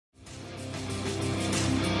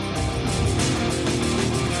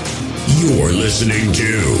You're listening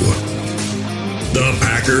to the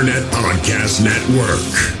Packernet Podcast Network.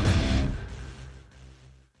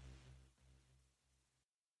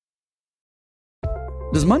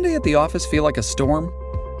 Does Monday at the office feel like a storm?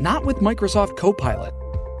 Not with Microsoft Copilot.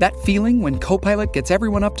 That feeling when Copilot gets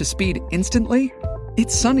everyone up to speed instantly?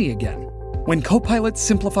 It's sunny again. When Copilot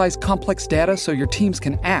simplifies complex data so your teams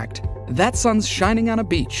can act, that sun's shining on a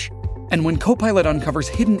beach. And when Copilot uncovers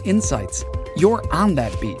hidden insights, you're on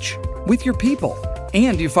that beach with your people,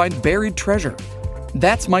 and you find buried treasure.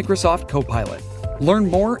 That's Microsoft Copilot. Learn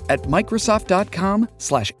more at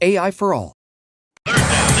Microsoft.com/AI for all. Third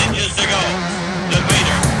down, inches to go.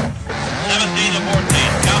 Debater.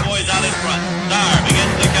 17-14. Cowboys out in front. Starr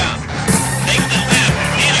begins the count. Takes the snap.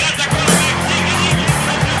 He's got the quarterback.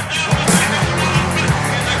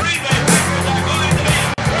 The Green Bay Packers are going to be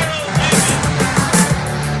world champions.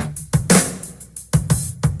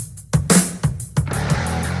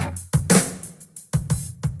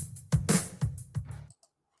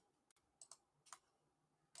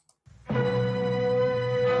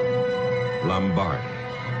 Lombardi.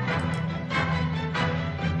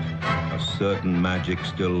 A certain magic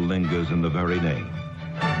still lingers in the very name.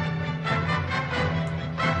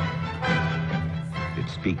 It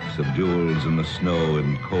speaks of jewels in the snow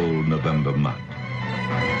and cold November mud.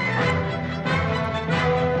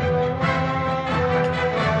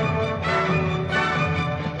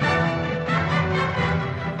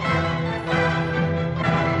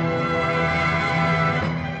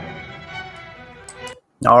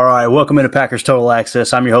 All right, welcome into Packers Total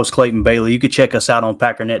Access. I'm your host, Clayton Bailey. You can check us out on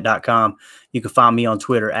Packernet.com. You can find me on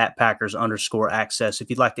Twitter at Packers_access.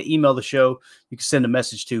 If you'd like to email the show, you can send a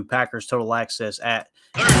message to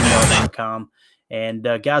PackersTotalAccess@gmail.com. And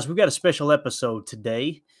guys, we've got a special episode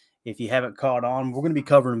today. If you haven't caught on, we're going to be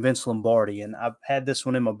covering Vince Lombardi, and I've had this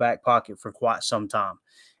one in my back pocket for quite some time.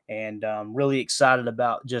 And I'm really excited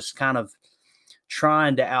about just kind of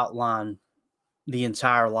trying to outline the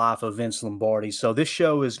entire life of Vince Lombardi. So this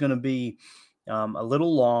show is going to be a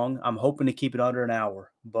little long. I'm hoping to keep it under an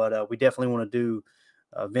hour, but we definitely want to do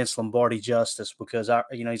Vince Lombardi justice because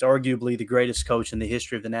he's arguably the greatest coach in the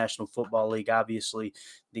history of the National Football League. Obviously,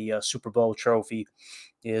 the Super Bowl trophy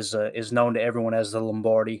is known to everyone as the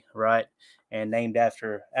Lombardi, right? And named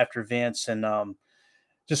after Vince. And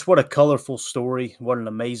just what a colorful story! What an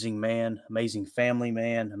amazing man, amazing family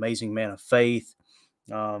man, amazing man of faith.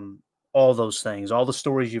 All those things, all the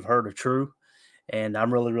stories you've heard are true. And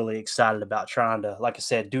I'm really, really excited about trying to, like I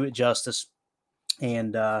said, do it justice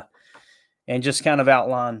and just kind of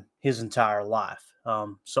outline his entire life.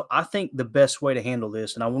 So I think the best way to handle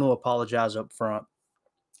this, and I want to apologize up front,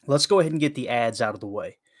 let's go ahead and get the ads out of the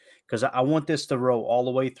way because I want this to roll all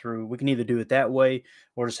the way through. We can either do it that way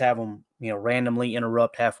or just have them, randomly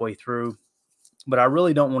interrupt halfway through. But I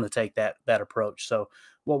really don't want to take that approach. So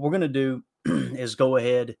what we're going to do is go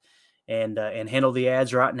ahead and handle the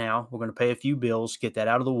ads right now. We're going to pay a few bills, get that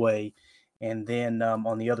out of the way. And then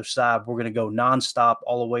on the other side, we're going to go nonstop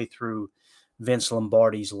all the way through Vince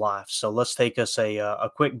Lombardi's life. So let's take us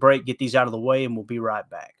a quick break, get these out of the way, and we'll be right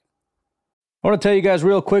back. I want to tell you guys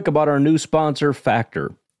real quick about our new sponsor,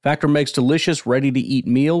 Factor. Factor makes delicious, ready-to-eat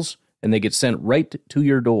meals, and they get sent right to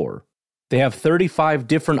your door. They have 35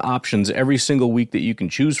 different options every single week that you can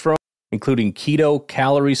choose from, including keto,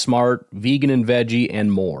 calorie smart, vegan and veggie,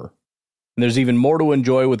 and more. And there's even more to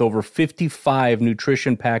enjoy with over 55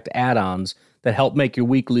 nutrition-packed add-ons that help make your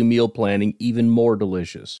weekly meal planning even more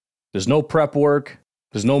delicious. There's no prep work.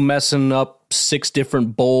 There's no messing up 6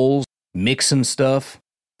 different bowls, mixing stuff.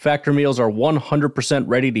 Factor meals are 100%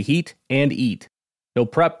 ready to heat and eat. No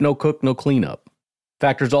prep, no cook, no cleanup.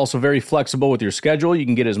 Factor's also very flexible with your schedule. You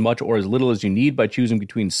can get as much or as little as you need by choosing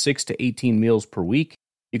between 6 to 18 meals per week.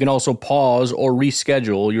 You can also pause or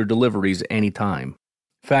reschedule your deliveries anytime.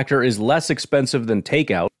 Factor is less expensive than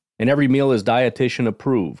takeout, and every meal is dietitian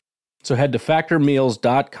approved. So head to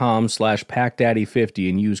factormeals.com/PackDaddy50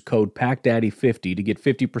 and use code PackDaddy50 to get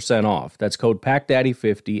 50% off. That's code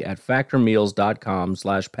PackDaddy50 at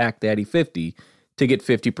factormeals.com/PackDaddy50 to get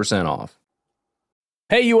 50% off.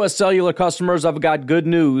 Hey, U.S. Cellular customers, I've got good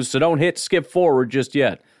news, so don't hit skip forward just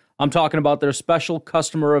yet. I'm talking about their special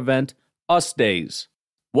customer event, Us Days.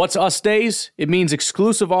 What's Us Days? It means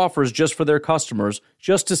exclusive offers just for their customers,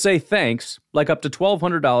 just to say thanks, like up to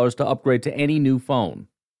 $1,200 to upgrade to any new phone.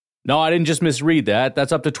 No, I didn't just misread that.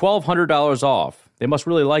 That's up to $1,200 off. They must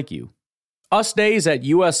really like you. Us Days at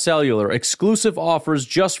U.S. Cellular, exclusive offers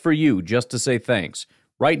just for you, just to say thanks.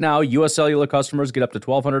 Right now, U.S. Cellular customers get up to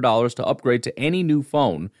 $1,200 to upgrade to any new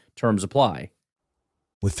phone. Terms apply.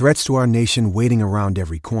 With threats to our nation waiting around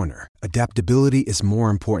every corner, adaptability is more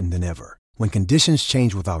important than ever. When conditions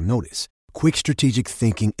change without notice, quick strategic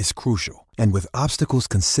thinking is crucial. And with obstacles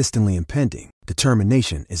consistently impending,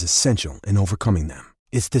 determination is essential in overcoming them.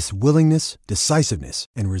 It's this willingness, decisiveness,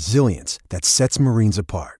 and resilience that sets Marines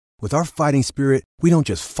apart. With our fighting spirit, we don't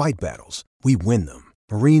just fight battles, we win them.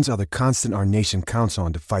 Marines are the constant our nation counts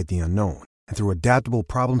on to fight the unknown. And through adaptable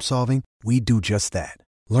problem solving, we do just that.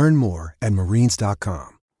 Learn more at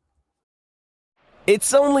marines.com.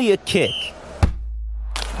 It's only a kick,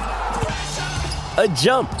 a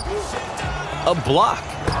jump, a block.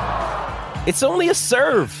 It's only a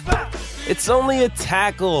serve. It's only a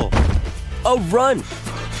tackle, a run.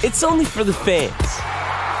 It's only for the fans.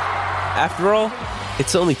 After all,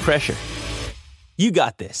 it's only pressure. You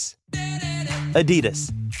got this.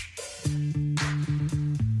 Adidas.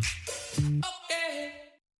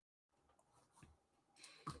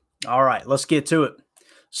 All right, let's get to it.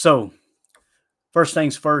 So, first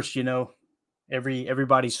things first, you know,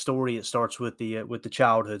 everybody's story, it starts with the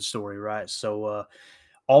childhood story, right? So,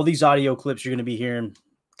 all these audio clips you're going to be hearing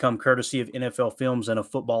come courtesy of NFL Films and a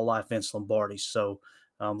Football Life Vince Lombardi. So,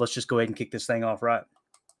 let's just go ahead and kick this thing off, right?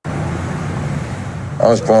 I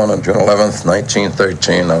was born on June 11th,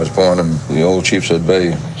 1913. I was born in the old Sheepshead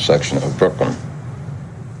Bay section of Brooklyn.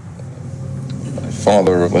 My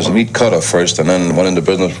father was a meat cutter first and then went into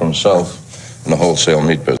business for himself in the wholesale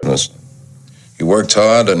meat business. He worked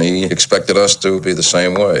hard and he expected us to be the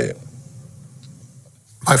same way.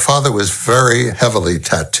 My father was very heavily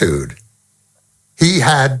tattooed. He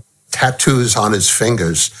had tattoos on his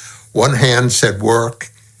fingers. One hand said work,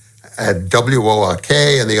 had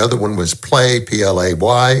W-O-R-K, and the other one was play,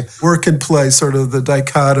 P-L-A-Y. Work and play, sort of the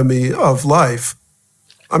dichotomy of life.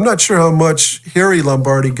 I'm not sure how much Harry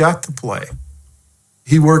Lombardi got to play.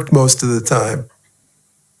 He worked most of the time.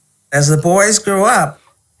 As the boys grew up,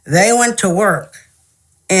 they went to work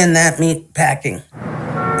in that meat packing.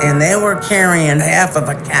 And they were carrying half of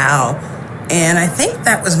a cow. And I think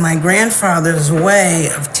that was my grandfather's way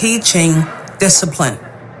of teaching discipline.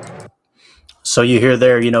 So you hear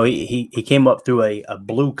there, you know, he came up through a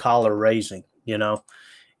blue-collar raising, you know.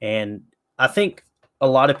 And I think a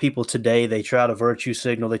lot of people today, they try to virtue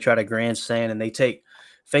signal, they try to grandstand, and they take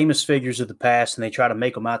famous figures of the past and they try to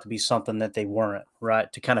make them out to be something that they weren't,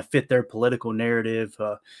 right? To kind of fit their political narrative,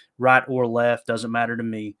 right or left, doesn't matter to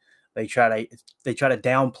me. They try to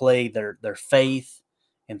downplay their faith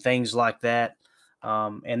and things like that.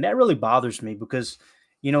 And that really bothers me because,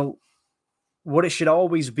 you know, what it should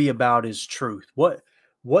always be about is truth.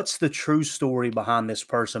 What's the true story behind this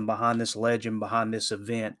person, behind this legend, behind this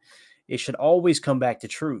event? It should always come back to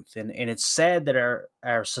truth. And it's sad that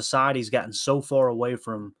our society's gotten so far away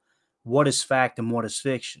from what is fact and what is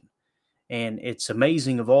fiction. And it's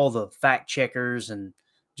amazing of all the fact checkers and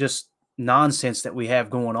just nonsense that we have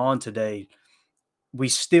going on today, we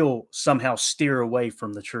still somehow steer away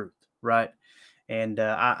from the truth, right? And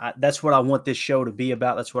that's what I want this show to be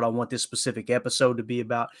about. That's what I want this specific episode to be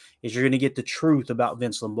about, is you're going to get the truth about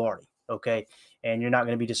Vince Lombardi, okay? And you're not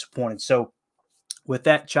going to be disappointed. So with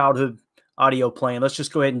that childhood audio playing, let's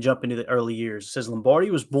just go ahead and jump into the early years. It says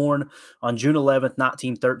Lombardi was born on June 11th,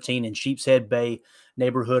 1913 in Sheepshead Bay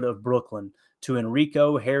neighborhood of Brooklyn to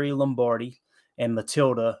Enrico Harry Lombardi and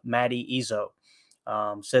Matilda Maddie Izzo.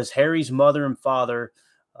 Says Harry's mother and father,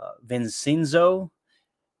 Vincenzo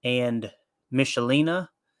and Michelina,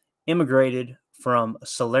 immigrated from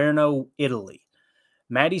Salerno, Italy.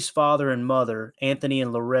 Maddie's father and mother, Anthony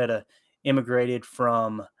and Loretta, immigrated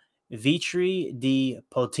from Vitri di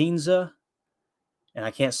Potenza, and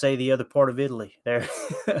I can't say the other part of Italy. There,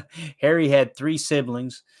 Harry had 3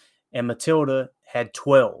 siblings, and Matilda had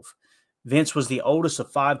 12. Vince was the oldest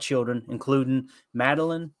of 5 children, including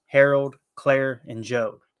Madeline, Harold, Claire, and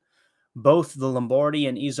Joe. Both the Lombardi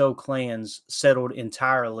and Izzo clans settled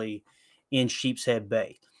entirely in Sheepshead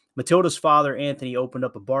Bay. Matilda's father, Anthony, opened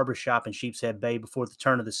up a barber shop in Sheepshead Bay before the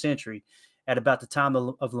turn of the century. At about the time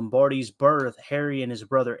of Lombardi's birth, Harry and his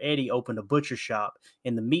brother Eddie opened a butcher shop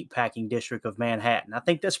in the meatpacking district of Manhattan. I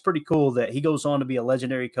think that's pretty cool that he goes on to be a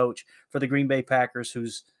legendary coach for the Green Bay Packers,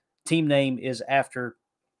 whose team name is after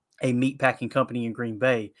a meatpacking company in Green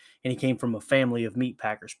Bay, and he came from a family of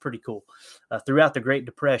meatpackers. Pretty cool. Throughout the Great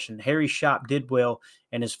Depression, Harry's shop did well,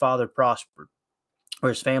 and his father prospered, or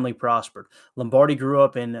his family prospered. Lombardi grew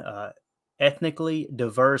up in ethnically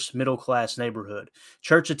diverse middle-class neighborhood.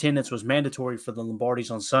 Church attendance was mandatory for the Lombardis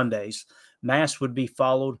on Sundays. Mass would be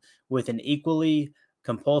followed with an equally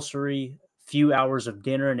compulsory few hours of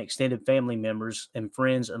dinner and extended family members and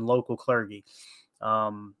friends and local clergy.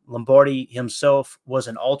 Lombardi himself was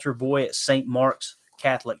an altar boy at St. Mark's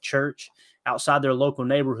Catholic Church. Outside their local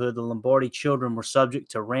neighborhood, the Lombardi children were subject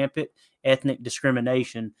to rampant ethnic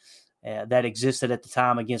discrimination that existed at the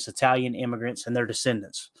time against Italian immigrants and their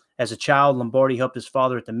descendants. As a child, Lombardi helped his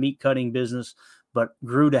father at the meat cutting business, but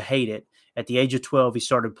grew to hate it. At the age of 12, he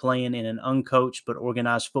started playing in an uncoached but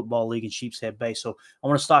organized football league in Sheepshead Bay. So I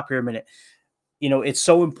want to stop here a minute. It's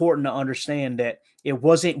so important to understand that it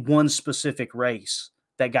wasn't one specific race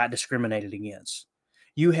that got discriminated against.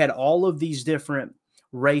 You had all of these different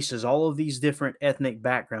races, all of these different ethnic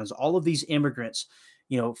backgrounds, all of these immigrants,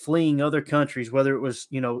 fleeing other countries, whether it was,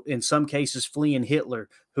 in some cases fleeing Hitler,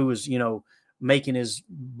 who was, making his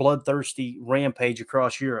bloodthirsty rampage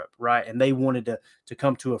across Europe, right? And they wanted to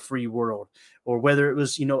come to a free world, or whether it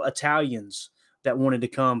was, Italians that wanted to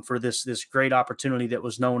come for this great opportunity that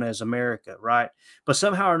was known as America, right? But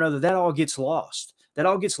somehow or another, that all gets lost. That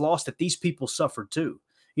all gets lost that these people suffered too.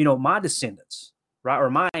 My descendants, right?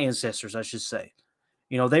 Or my ancestors, I should say,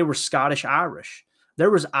 they were Scottish Irish.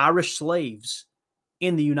 There was Irish slaves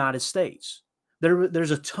in the United States. There's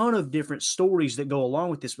a ton of different stories that go along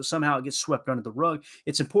with this, but somehow it gets swept under the rug.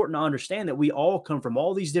 It's important to understand that we all come from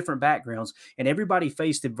all these different backgrounds and everybody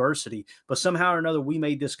faced adversity, but somehow or another, we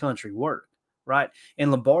made this country work, right? And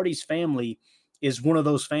Lombardi's family is one of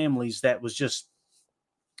those families that was just,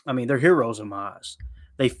 they're heroes in my eyes.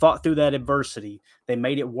 They fought through that adversity. They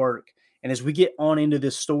made it work. And as we get on into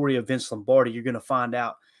this story of Vince Lombardi, you're going to find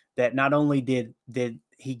out that not only did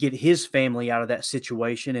he get his family out of that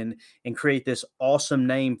situation and create this awesome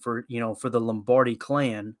name for the Lombardi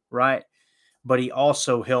clan, right? But he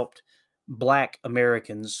also helped Black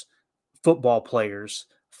Americans, football players,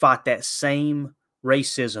 fight that same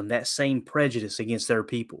racism, that same prejudice against their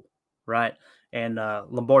people, right? And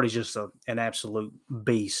Lombardi's just an absolute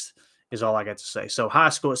beast, is all I got to say. So high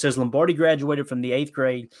school, it says Lombardi graduated from the 8th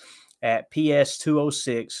grade at PS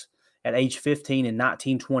 206 at age 15 in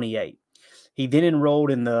 1928. He then enrolled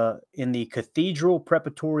in the Cathedral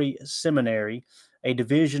Preparatory Seminary, a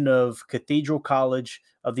division of Cathedral College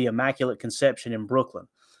of the Immaculate Conception in Brooklyn,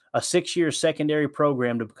 a 6-year secondary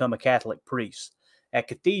program to become a Catholic priest. At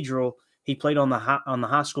Cathedral, he played on the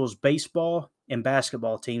high school's baseball and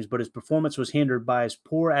basketball teams, but his performance was hindered by his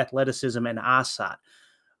poor athleticism and eyesight.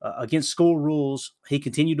 Against school rules, he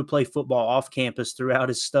continued to play football off campus throughout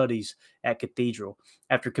his studies at Cathedral.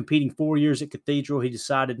 After competing 4 years at Cathedral, he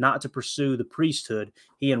decided not to pursue the priesthood.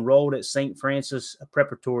 He enrolled at St. Francis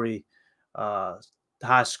Preparatory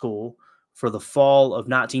High School for the fall of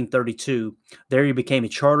 1932. There he became a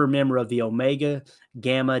charter member of the Omega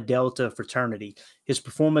Gamma Delta fraternity. His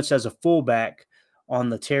performance as a fullback on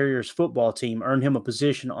the Terriers football team earned him a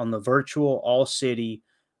position on the virtual all-city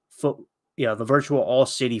football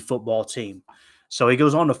team. So he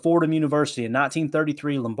goes on to Fordham University. In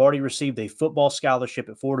 1933, Lombardi received a football scholarship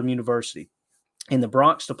at Fordham University in the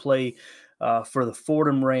Bronx to play for the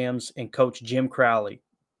Fordham Rams and coach Jim Crowley,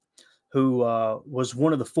 who was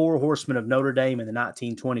one of the four horsemen of Notre Dame in the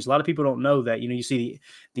 1920s. A lot of people don't know that. You see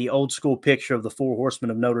the old school picture of the four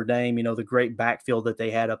horsemen of Notre Dame, the great backfield that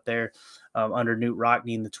they had up there under Newt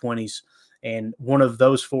Rockne in the 20s. And one of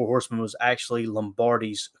those four horsemen was actually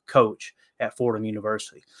Lombardi's coach at Fordham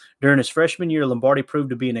University. During his freshman year, Lombardi proved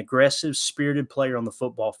to be an aggressive, spirited player on the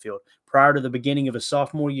football field. Prior to the beginning of his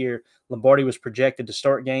sophomore year, Lombardi was projected to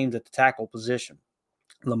start games at the tackle position.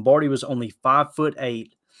 Lombardi was only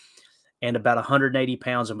 5'8" and about 180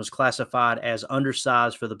 pounds and was classified as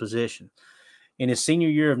undersized for the position. In his senior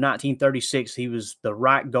year of 1936, he was the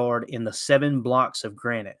right guard in the 7 blocks of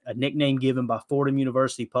granite, a nickname given by Fordham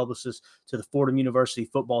University publicists to the Fordham University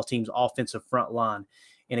football team's offensive front line.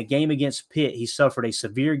 In a game against Pitt, he suffered a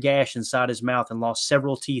severe gash inside his mouth and lost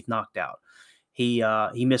several teeth knocked out. He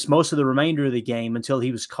missed most of the remainder of the game until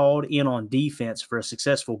he was called in on defense for a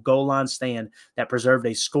successful goal line stand that preserved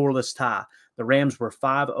a scoreless tie. The Rams were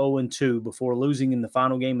 5-0-2 before losing in the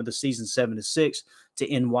final game of the season 7-6 to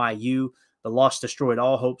NYU. The loss destroyed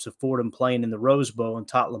all hopes of Fordham playing in the Rose Bowl and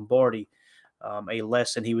taught Lombardi a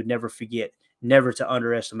lesson he would never forget: never to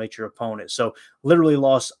underestimate your opponent. So literally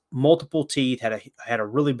lost multiple teeth, had a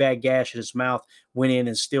really bad gash in his mouth, went in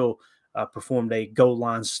and still performed a goal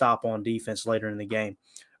line stop on defense later in the game.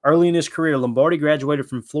 Early in his career, Lombardi graduated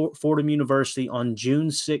from Fordham University on June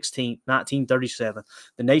 16, 1937.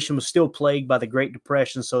 The nation was still plagued by the Great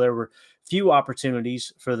Depression, so there were few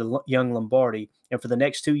opportunities for the young Lombardi. And for the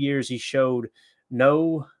next 2 years, he showed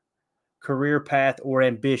no career path or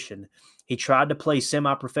ambition. He tried to play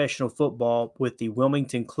semi-professional football with the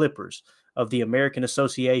Wilmington Clippers of the American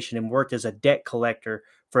Association and worked as a debt collector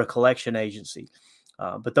for a collection agency.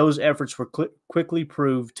 But those efforts were quickly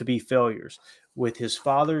proved to be failures. With his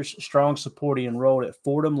father's strong support, he enrolled at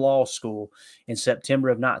Fordham Law School in September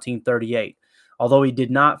of 1938. Although he did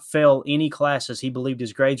not fail any classes, he believed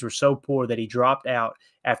his grades were so poor that he dropped out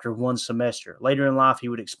after one semester. Later in life, he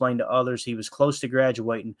would explain to others he was close to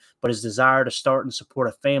graduating, but his desire to start and support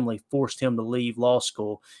a family forced him to leave law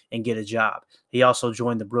school and get a job. He also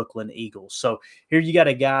joined the Brooklyn Eagles. So here you got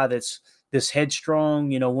a guy that's this headstrong,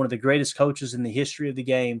 one of the greatest coaches in the history of the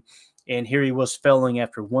game, and here he was failing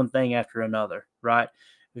after one thing after another, right?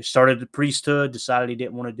 He started the priesthood, decided he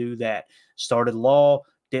didn't want to do that. Started law,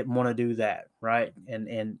 didn't want to do that, right?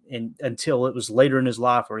 And until it was later in his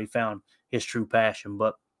life where he found his true passion.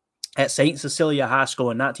 But at St. Cecilia High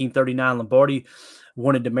School in 1939, Lombardi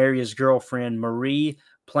wanted to marry his girlfriend, Marie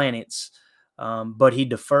Planitz, but he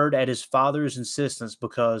deferred at his father's insistence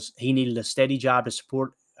because he needed a steady job to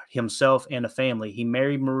support himself and a family. He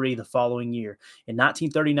married Marie the following year. In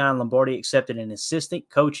 1939, Lombardi accepted an assistant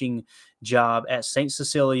coaching job at St.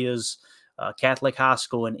 Cecilia's Catholic High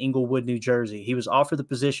School in Englewood, New Jersey. He was offered the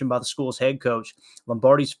position by the school's head coach,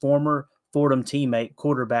 Lombardi's former Fordham teammate,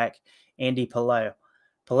 quarterback Andy Paleo.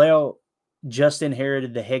 Paleo just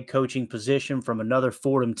inherited the head coaching position from another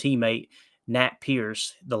Fordham teammate, Nat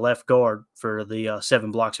Pierce, the left guard for the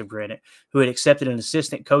 7 Blocks of Granite, who had accepted an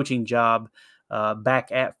assistant coaching job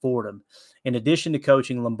back at Fordham. In addition to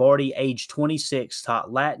coaching, Lombardi, age 26,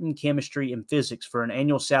 taught Latin, chemistry, and physics for an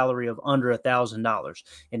annual salary of under $1,000.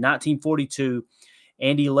 In 1942,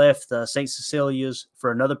 Andy left St. Cecilia's for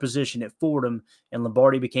another position at Fordham, and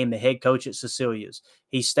Lombardi became the head coach at Cecilia's.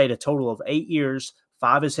 He stayed a total of 8 years,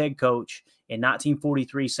 5 as head coach. In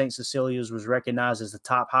 1943, St. Cecilia's was recognized as the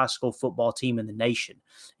top high school football team in the nation,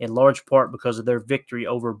 in large part because of their victory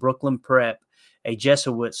over Brooklyn Prep, a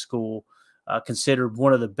Jesuit school considered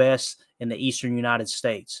one of the best in the eastern United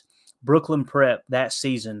States. Brooklyn Prep that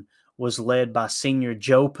season was led by senior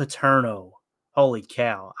Joe Paterno. Holy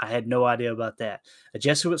cow, I had no idea about that. A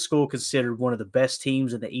Jesuit school considered one of the best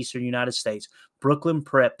teams in the eastern United States. Brooklyn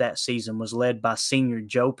Prep that season was led by senior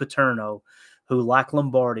Joe Paterno, who, like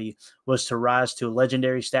Lombardi, was to rise to a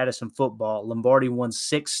legendary status in football. Lombardi won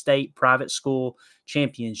 6 state private school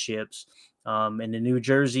championships in the New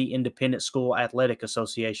Jersey Independent School Athletic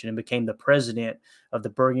Association and became the president of the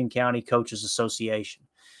Bergen County Coaches Association.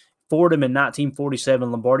 Fordham in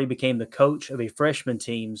 1947, Lombardi became the coach of a freshman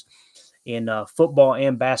teams in football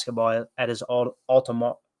and basketball at his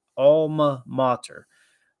alma mater,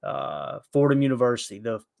 Fordham University.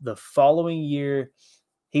 The following year,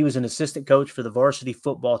 he was an assistant coach for the varsity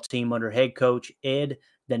football team under head coach Ed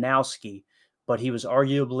Danowski, but he was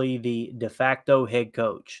arguably the de facto head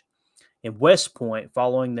coach. In West Point,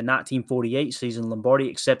 following the 1948 season, Lombardi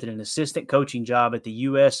accepted an assistant coaching job at the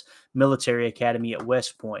U.S. Military Academy at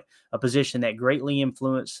West Point, a position that greatly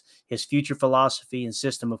influenced his future philosophy and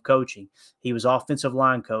system of coaching. He was offensive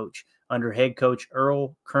line coach under head coach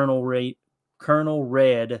Colonel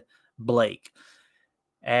Red Blake.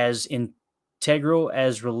 As integral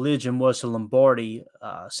as religion was to Lombardi's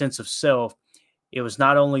sense of self, it was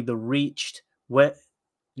not only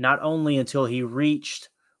until he reached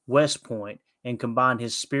West Point and combined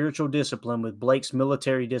his spiritual discipline with Blake's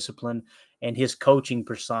military discipline and his coaching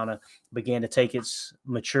persona began to take its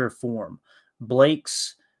mature form.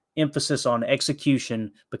 Blake's emphasis on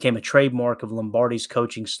execution became a trademark of Lombardi's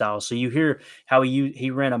coaching style. So you hear how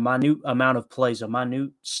he ran a minute amount of plays, a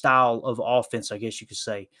minute style of offense, I guess you could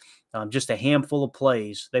say. Just a handful of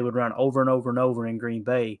plays they would run over and over and over in Green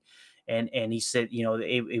Bay. And he said,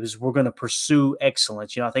 it was, we're going to pursue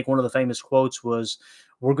excellence. I think one of the famous quotes was,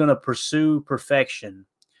 we're going to pursue perfection,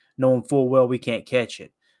 knowing full well we can't catch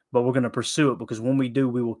it. But we're going to pursue it because when we do,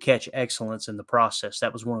 we will catch excellence in the process.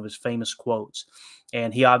 That was one of his famous quotes.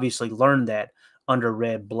 And he obviously learned that under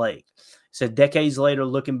Red Blake. He said, decades later,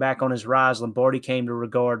 looking back on his rise, Lombardi came to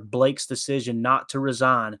regard Blake's decision not to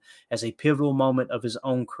resign as a pivotal moment of his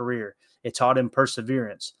own career. It taught him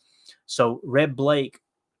perseverance. So Red Blake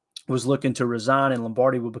was looking to resign, and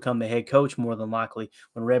Lombardi would become the head coach more than likely.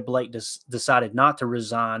 When Red Blake decided not to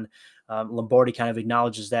resign, Lombardi kind of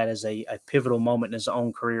acknowledges that as a pivotal moment in his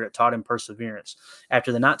own career. It taught him perseverance.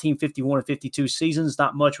 After the 1951 and 52 seasons,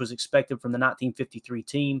 not much was expected from the 1953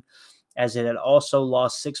 team, as it had also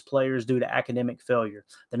lost 6 players due to academic failure.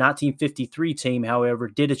 The 1953 team, however,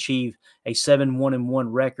 did achieve a 7-1-1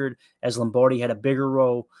 record, as Lombardi had a bigger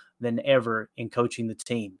role than ever in coaching the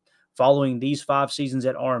team. Following these 5 seasons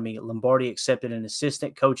at Army, Lombardi accepted an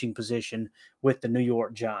assistant coaching position with the New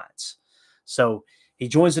York Giants. So he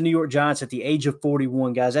joins the New York Giants at the age of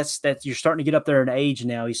 41, guys. That's you're starting to get up there in age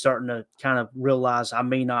now. He's starting to kind of realize I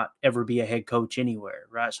may not ever be a head coach anywhere,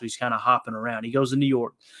 right? So he's kind of hopping around. He goes to New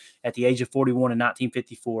York at the age of 41 in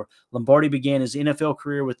 1954. Lombardi began his NFL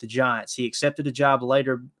career with the Giants. He accepted a job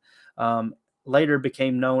later later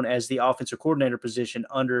became known as the offensive coordinator position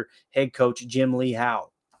under head coach Jim Lee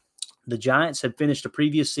Howell. The Giants had finished the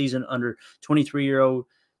previous season under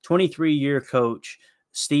 23-year coach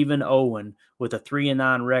Stephen Owen with a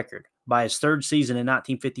 3-9 record. By his third season in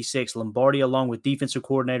 1956, Lombardi, along with defensive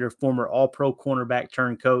coordinator, former All-Pro cornerback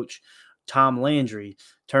turned coach Tom Landry,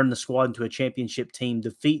 turned the squad into a championship team,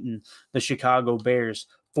 defeating the Chicago Bears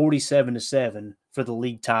 47-7 for the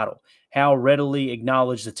league title. Howell readily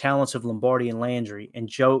acknowledged the talents of Lombardi and Landry and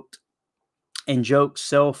joked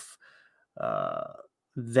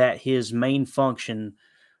that his main function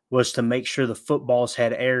was to make sure the footballs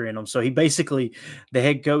had air in them. So he basically, the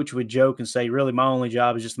head coach would joke and say, really, my only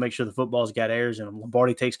job is just to make sure the footballs got airs in them.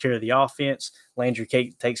 Lombardi takes care of the offense. Landry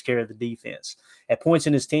takes care of the defense. At points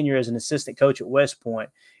in his tenure as an assistant coach at West Point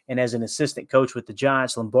and as an assistant coach with the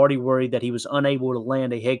Giants, Lombardi worried that he was unable to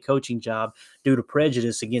land a head coaching job due to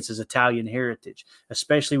prejudice against his Italian heritage,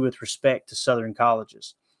 especially with respect to Southern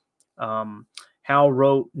colleges. Howell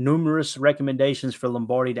wrote numerous recommendations for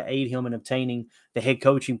Lombardi to aid him in obtaining the head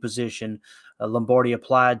coaching position. Lombardi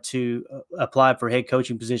applied for head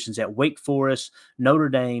coaching positions at Wake Forest, Notre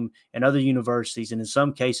Dame, and other universities, and in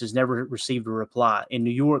some cases never received a reply. In New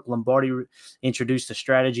York, Lombardi introduced the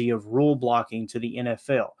strategy of rule blocking to the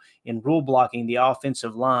NFL. In rule blocking, the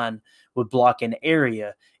offensive line would block an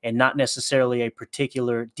area and not necessarily a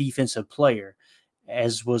particular defensive player,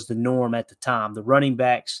 as was the norm at the time. The running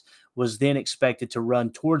backs was then expected to run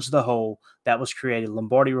towards the hole that was created.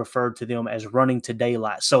 Lombardi referred to them as running to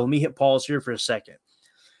daylight. So let me hit pause here for a second.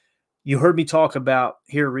 You heard me talk about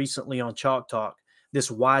here recently on Chalk Talk, this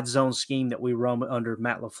wide zone scheme that we run under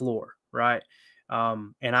Matt LaFleur, right?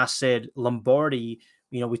 And I said Lombardi,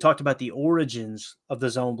 we talked about the origins of the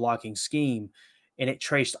zone blocking scheme, and it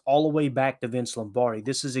traced all the way back to Vince Lombardi.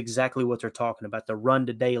 This is exactly what they're talking about, the run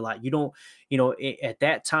to daylight. At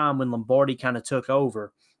that time when Lombardi kind of took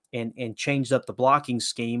over, and changed up the blocking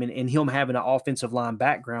scheme, and him having an offensive line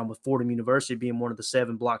background with Fordham University being one of the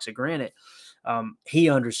 7 blocks of granite, he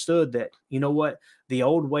understood that, the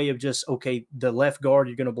old way of just, okay, the left guard,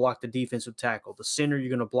 you're going to block the defensive tackle. The center, you're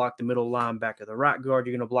going to block the middle linebacker. The right guard,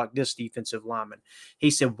 you're going to block this defensive lineman.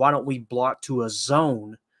 He said, why don't we block to a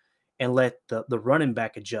zone and let the running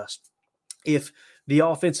back adjust? If the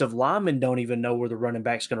offensive linemen don't even know where the running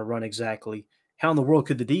back's going to run exactly, how in the world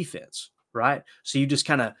could the defense? Right? So you just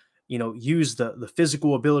kind of, use the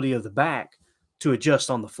physical ability of the back to adjust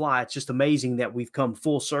on the fly. It's just amazing that we've come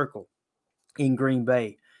full circle in Green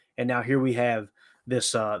Bay. And now here we have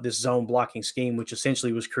this zone blocking scheme, which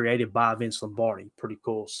essentially was created by Vince Lombardi. Pretty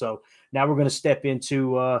cool. So now we're going to step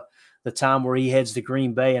into the time where he heads to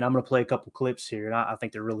Green Bay, and I'm going to play a couple clips here, and I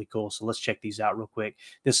think they're really cool. So let's check these out real quick.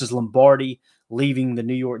 This is Lombardi leaving the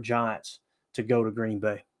New York Giants to go to Green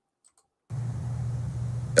Bay.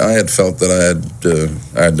 I had felt that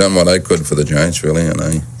I had done what I could for the Giants, really, and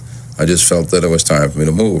I just felt that it was time for me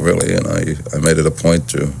to move, really, and I made it a point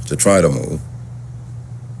to try to move.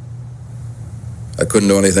 I couldn't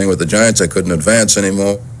do anything with the Giants. I couldn't advance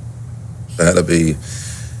anymore. I had to be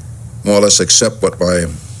more or less accept what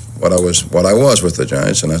I was with the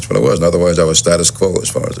Giants, and that's what it was. And otherwise, I was status quo as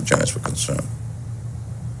far as the Giants were concerned.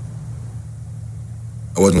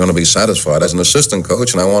 I wasn't going to be satisfied as an assistant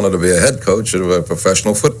coach, and I wanted to be a head coach of a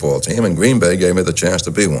professional football team, and Green Bay gave me the chance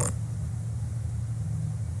to be one.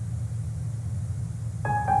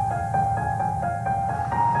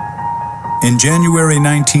 In January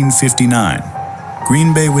 1959,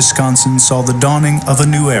 Green Bay, Wisconsin saw the dawning of a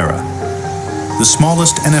new era. The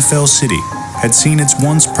smallest NFL city had seen its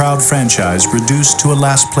once proud franchise reduced to a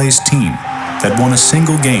last-place team that won a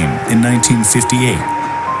single game in 1958.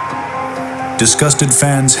 Disgusted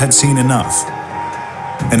fans had seen enough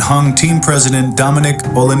and hung team president Dominik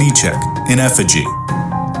Olejniczak in effigy.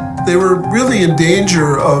 They were really in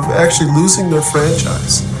danger of actually losing their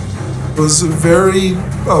franchise. It was a very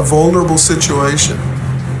vulnerable situation.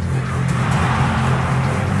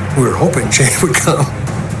 We were hoping change would come.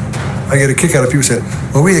 I get a kick out of people saying,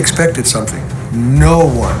 well, we expected something. No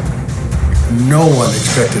one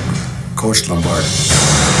expected Coach Lombardi.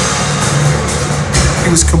 He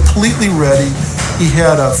was completely ready. He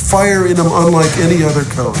had a fire in him unlike any other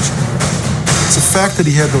coach. It's the fact that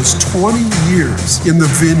he had those 20 years in the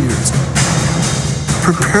vineyards,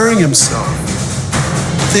 preparing himself,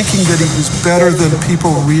 thinking that he was better than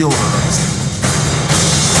people realized.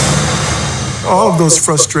 All of those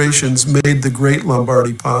frustrations made the great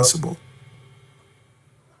Lombardi possible.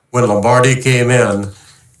 When Lombardi came in,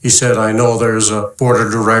 he said, I know there's a board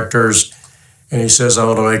of directors, and he says, I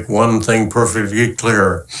want to make one thing perfectly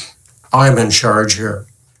clear. I'm in charge here.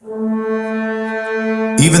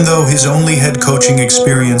 Even though his only head coaching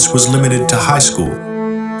experience was limited to high school,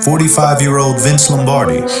 45-year-old Vince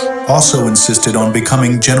Lombardi also insisted on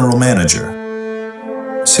becoming general manager.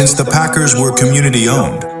 Since the Packers were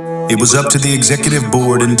community-owned, it was up to the executive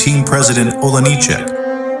board and team president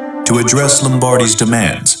Olenicek to address Lombardi's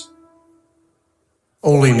demands.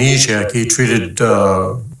 Olenicek, he treated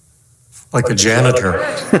like a janitor.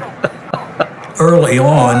 Early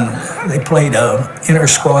on, they played a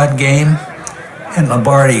inter-squad game, and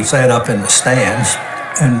Lombardi sat up in the stands,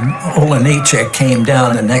 and Olenicek came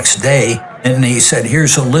down the next day, and he said,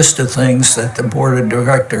 here's a list of things that the board of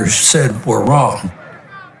directors said were wrong.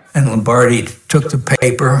 And Lombardi took the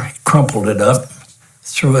paper, crumpled it up,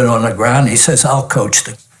 threw it on the ground. He says, I'll coach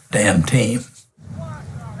the damn team.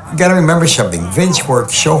 You got to remember something. Vince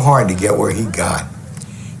worked so hard to get where he got.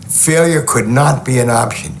 Failure could not be an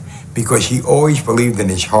option because he always believed in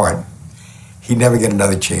his heart he'd never get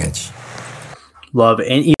another chance. Love it.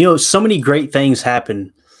 And, you know, so many great things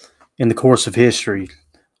happen in the course of history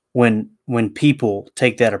when people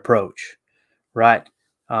take that approach, right?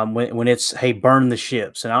 When it's, hey, burn the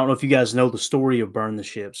ships. And I don't know if you guys know the story of Burn the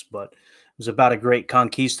Ships, but it was about a great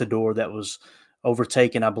conquistador that was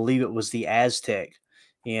overtaken. I believe it was the Aztec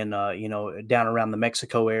in, down around the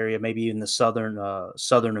Mexico area, maybe in the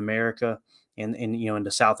southern America and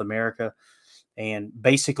into South America. And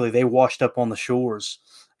basically they washed up on the shores.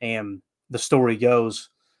 And the story goes,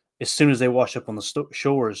 as soon as they washed up on the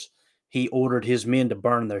shores, he ordered his men to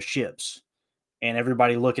burn their ships. And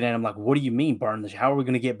everybody looking at him like, what do you mean burn this? How are we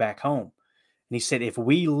going to get back home? And he said, if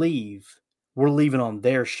we leave, we're leaving on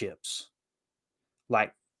their ships.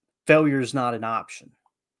 Like, failure is not an option,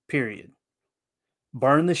 period.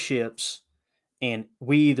 Burn the ships, and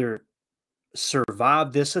we either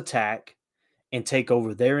survive this attack and take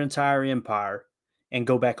over their entire empire and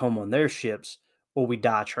go back home on their ships, or we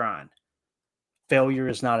die trying. Failure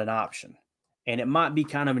is not an option. And it might be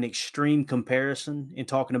kind of an extreme comparison in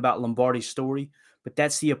talking about Lombardi's story, but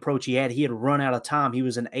that's the approach he had. He had run out of time. He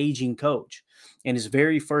was an aging coach. And his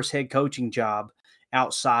very first head coaching job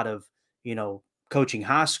outside of, coaching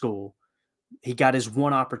high school, he got his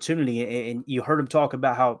one opportunity. And you heard him talk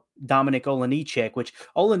about how Dominic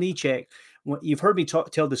Olenicek, you've heard me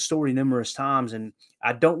tell this story numerous times, and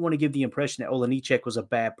I don't want to give the impression that Olenicek was a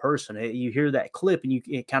bad person. You hear that clip, and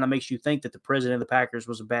it kind of makes you think that the president of the Packers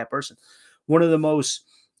was a bad person. One of the most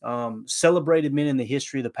celebrated men in the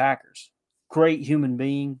history of the Packers. Great human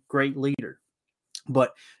being, great leader.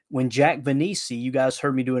 But when Jack Vanisi, you guys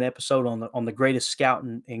heard me do an episode on the greatest scout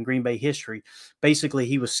in Green Bay history. Basically,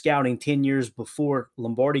 he was scouting 10 years before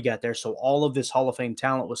Lombardi got there, so all of this Hall of Fame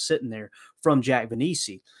talent was sitting there from Jack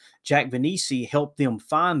Vanisi. Jack Vanisi helped them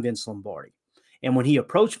find Vince Lombardi. And when he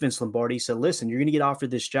approached Vince Lombardi, he said, listen, you're going to get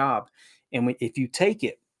offered this job, and if you take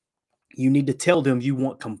it, you need to tell them you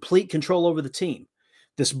want complete control over the team.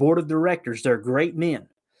 This board of directors, they're great men,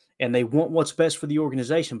 and they want what's best for the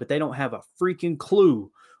organization, but they don't have a freaking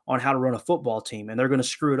clue on how to run a football team, and they're going to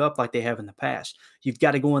screw it up like they have in the past. You've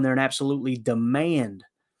got to go in there and absolutely demand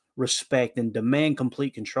respect and demand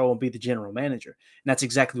complete control and be the general manager. And that's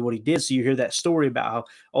exactly what he did. So you hear that story about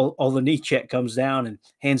how Olenicek comes down and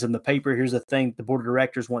hands him the paper. Here's the thing the board of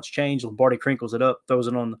directors wants changed. Lombardi crinkles it up, throws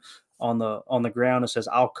it on the ground and says,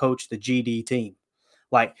 I'll coach the GD team.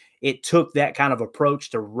 Like, it took that kind of approach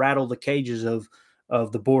to rattle the cages of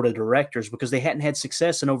the board of directors because they hadn't had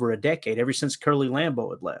success in over a decade, ever since Curly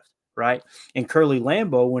Lambeau had left, right? And Curly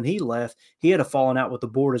Lambeau, when he left, he had a falling out with the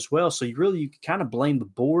board as well. So you kind of blame the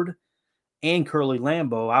board and Curly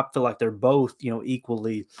Lambeau. I feel like they're both,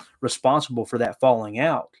 equally responsible for that falling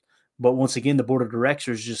out. But once again, the board of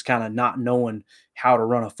directors just kind of not knowing how to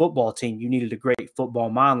run a football team. You needed a great football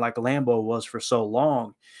mind like Lambeau was for so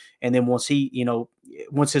long. And then once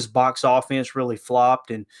once his box offense really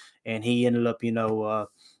flopped and he ended up,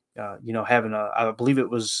 having I believe it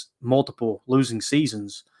was multiple losing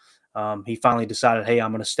seasons, he finally decided, hey,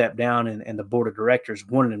 I'm going to step down. And the board of directors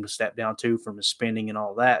wanted him to step down too from his spending and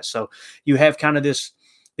all that. So you have kind of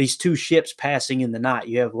these two ships passing in the night.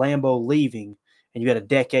 You have Lambeau leaving, and you had a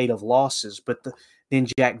decade of losses. But then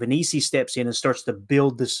Jack Vanisi steps in and starts to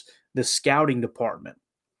build this scouting department,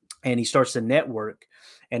 and he starts to network.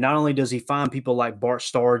 And not only does he find people like Bart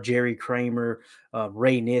Starr, Jerry Kramer,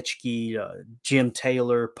 Ray Nitschke, Jim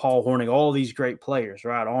Taylor, Paul Hornung, all these great players,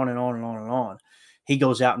 right? On and on and on and on. He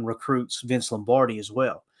goes out and recruits Vince Lombardi as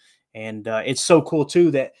well. And it's so cool, too,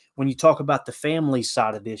 that when you talk about the family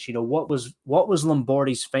side of this, what was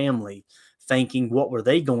Lombardi's family thinking? What were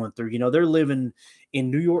they going through? They're living in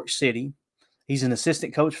New York City. He's an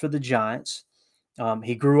assistant coach for the Giants.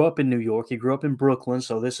 He grew up in New York. He grew up in Brooklyn,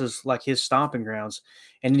 so this is like his stomping grounds.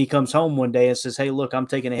 And then he comes home one day and says, "Hey, look, I'm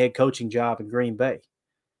taking a head coaching job in Green Bay."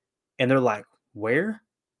 And they're like, "Where?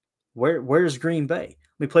 Where's Green Bay?"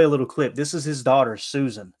 Let me play a little clip. This is his daughter,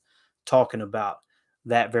 Susan, talking about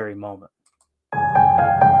that very moment.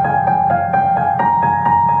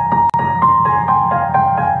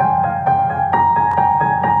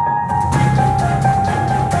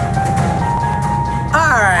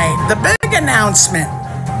 All right, the big announcement.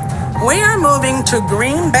 We are moving to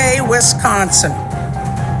Green Bay, Wisconsin.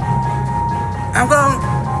 I'm going,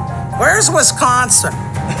 where's Wisconsin?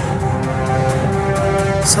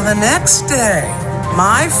 So the next day,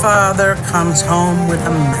 my father comes home with a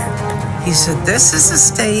map. He said, this is the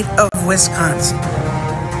state of Wisconsin.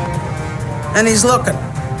 And he's looking,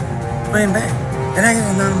 Green Bay, it ain't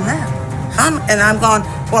on the map. And I'm going,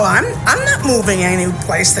 well, I'm not moving any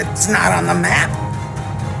place that's not on the map.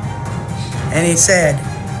 And he said,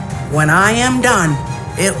 when I am done,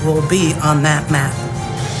 it will be on that map.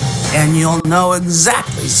 And you'll know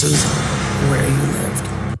exactly, Susan, where you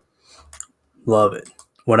lived. Love it.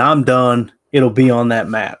 When I'm done, it'll be on that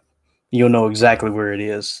map. You'll know exactly where it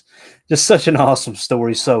is. Just such an awesome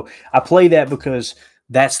story. So I play that because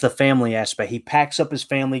that's the family aspect. He packs up his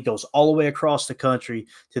family, goes all the way across the country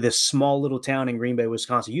to this small little town in Green Bay,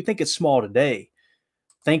 Wisconsin. You think it's small today.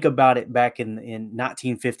 Think about it back in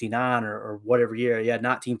 1959 or whatever year. Yeah,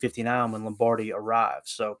 1959 when Lombardi arrived.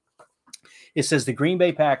 So it says the Green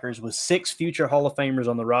Bay Packers, with 6 future Hall of Famers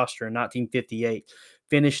on the roster in 1958,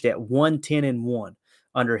 finished at 1-10-1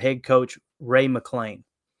 under head coach Ray McClean.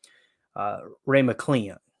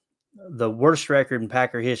 The worst record in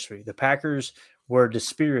Packer history. The Packers were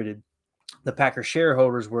dispirited. The Packer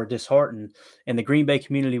shareholders were disheartened, and the Green Bay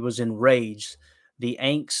community was enraged. The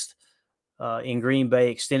angst in Green Bay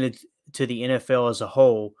extended to the NFL as a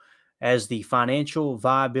whole, as the financial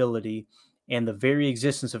viability and the very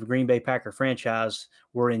existence of a Green Bay Packer franchise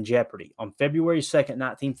were in jeopardy. On February 2nd,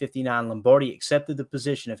 1959, Lombardi accepted the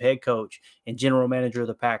position of head coach and general manager of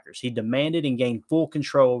the Packers. He demanded and gained full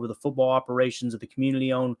control over the football operations of the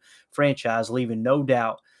community-owned franchise, leaving no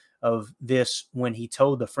doubt of this when he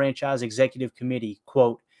told the franchise executive committee,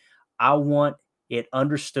 quote, "I want it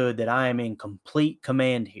understood that I am in complete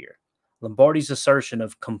command here." Lombardi's assertion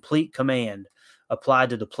of complete command applied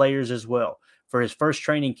to the players as well. For his first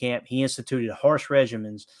training camp, he instituted harsh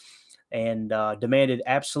regimens and demanded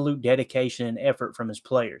absolute dedication and effort from his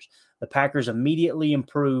players. The Packers immediately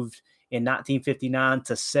improved in 1959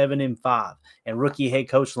 to 7-5, and rookie head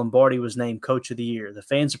coach Lombardi was named Coach of the Year. The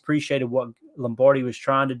fans appreciated what Lombardi was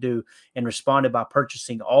trying to do and responded by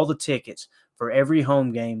purchasing all the tickets for every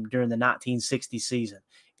home game during the 1960 season.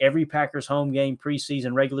 Every Packers home game,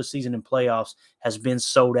 preseason, regular season, and playoffs has been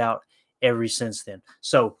sold out ever since then.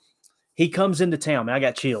 So he comes into town. Man, I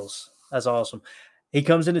got chills. That's awesome. He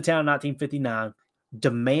comes into town in 1959,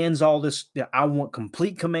 demands all this. I want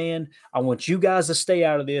complete command. I want you guys to stay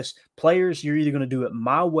out of this. Players, you're either going to do it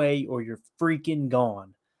my way or you're freaking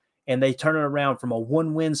gone. And they turn it around from a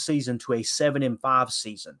 1-win season to a 7-5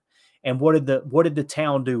 season. And what did the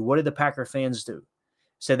town do? What did the Packer fans do?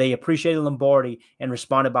 So they appreciated Lombardi and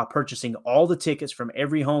responded by purchasing all the tickets from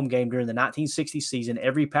every home game during the 1960 season.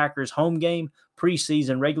 Every Packers home game,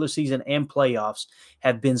 preseason, regular season, and playoffs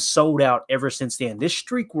have been sold out ever since then. This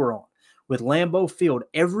streak we're on with Lambeau Field,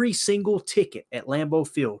 every single ticket at Lambeau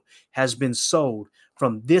Field has been sold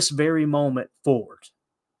from this very moment forward.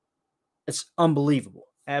 It's unbelievable.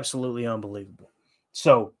 Absolutely unbelievable.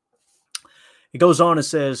 So it goes on and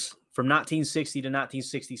says, from 1960 to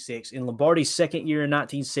 1966, in Lombardi's second year in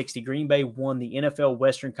 1960, Green Bay won the NFL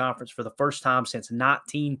Western Conference for the first time since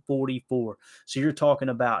 1944. So you're talking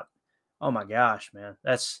about, oh my gosh, man,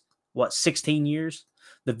 that's what, 16 years?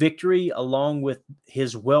 The victory, along with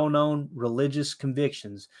his well-known religious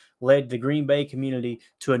convictions, led the Green Bay community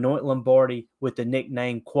to anoint Lombardi with the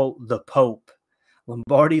nickname, quote, the Pope.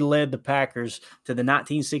 Lombardi led the Packers to the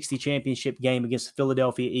 1960 championship game against the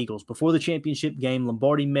Philadelphia Eagles. Before the championship game,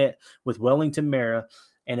 Lombardi met with Wellington Mara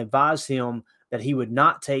and advised him that he would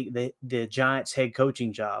not take the Giants' head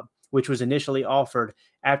coaching job, which was initially offered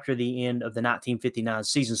after the end of the 1959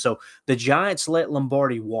 season. So the Giants let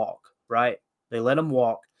Lombardi walk, right? They let him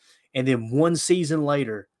walk. And then one season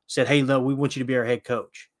later said, hey, no, we want you to be our head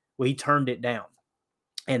coach. Well, he turned it down.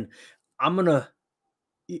 And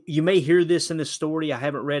you may hear this in this story. I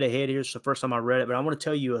haven't read ahead here. It's the first time I read it, but I want to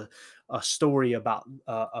tell you a story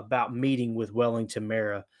about meeting with Wellington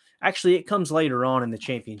Mara. Actually, it comes later on in the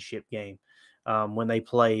championship game when they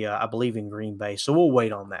play, I believe, in Green Bay. So we'll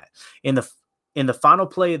wait on that. In the In the final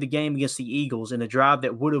play of the game against the Eagles, in a drive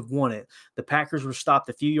that would have won it, the Packers were stopped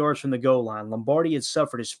a few yards from the goal line. Lombardi had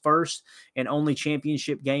suffered his first and only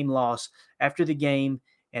championship game loss. After the game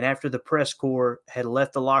and after the press corps had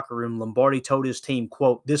left the locker room, Lombardi told his team,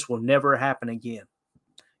 quote, "This will never happen again.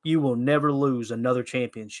 You will never lose another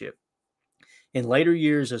championship." In later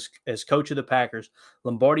years, as coach of the Packers,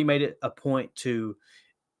 Lombardi made it a point to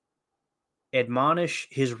admonish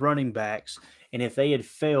his running backs, and if they had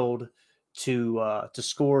failed to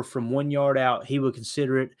score from 1 yard out, he would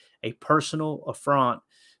consider it a personal affront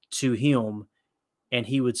to him, and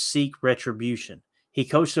he would seek retribution. He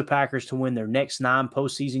coached the Packers to win their next 9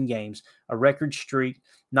 postseason games, a record streak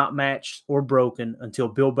not matched or broken until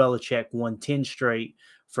Bill Belichick won 10 straight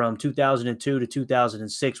from 2002 to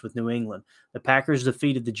 2006 with New England. The Packers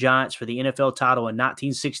defeated the Giants for the NFL title in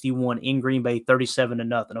 1961 in Green Bay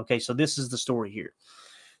 37-0. Okay, so this is the story here.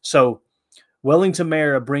 So Wellington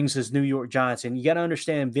Mara brings his New York Giants, and you got to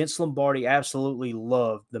understand, Vince Lombardi absolutely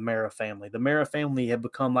loved the Mara family. The Mara family had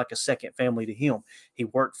become like a second family to him. He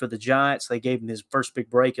worked for the Giants. They gave him his first big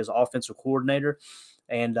break as offensive coordinator,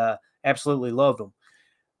 and absolutely loved him.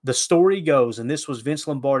 The story goes, and this was Vince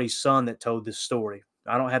Lombardi's son that told this story.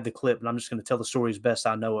 I don't have the clip, and I'm just going to tell the story as best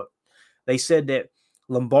I know it. They said that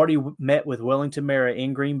Lombardi met with Wellington Mara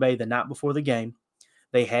in Green Bay the night before the game.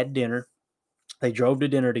 They had dinner. They drove to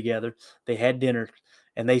dinner together. They had dinner,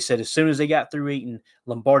 and they said as soon as they got through eating,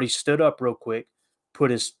 Lombardi stood up real quick, put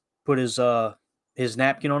his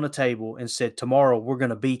napkin on the table, and said, "Tomorrow we're going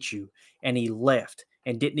to beat you." And he left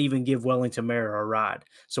and didn't even give Wellington Mara a ride.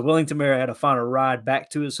 So Wellington Mara had to find a ride back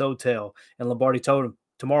to his hotel, and Lombardi told him,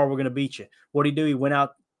 "Tomorrow we're going to beat you." What did he do? He went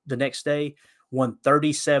out the next day, won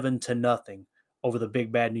 37-0 over the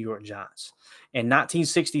big bad New York Giants. In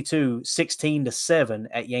 1962, 16-7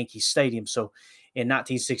 at Yankee Stadium. So in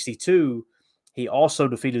 1962, he also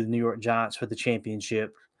defeated the New York Giants for the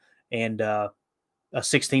championship and a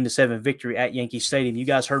 16-7 victory at Yankee Stadium. You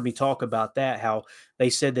guys heard me talk about that, how they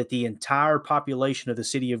said that the entire population of the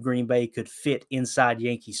city of Green Bay could fit inside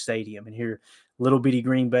Yankee Stadium. And here, little bitty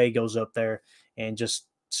Green Bay goes up there and just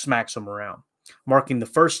smacks them around, marking the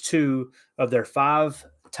first 2 of their 5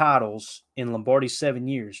 titles in Lombardi's 7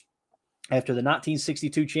 years. After the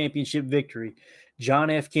 1962 championship victory, John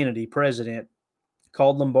F. Kennedy, president,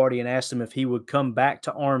 called Lombardi and asked him if he would come back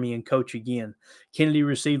to Army and coach again. Kennedy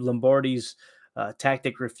received Lombardi's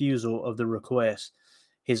tactic refusal of the request.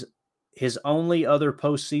 His only other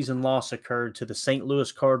postseason loss occurred to the St. Louis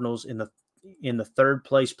Cardinals in the third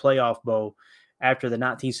place playoff bowl after the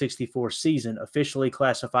 1964 season, officially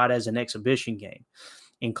classified as an exhibition game.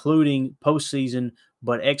 Including postseason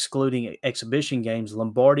but excluding exhibition games,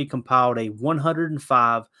 Lombardi compiled a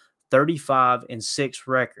 105, 35, and 6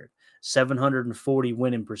 record, 740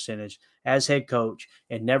 winning percentage as head coach,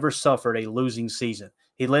 and never suffered a losing season.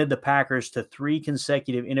 He led the Packers to 3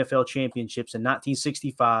 consecutive NFL championships in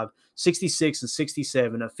 1965, 66, and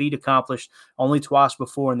 67, a feat accomplished only twice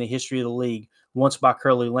before in the history of the league, once by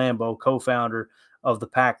Curly Lambeau, co-founder of the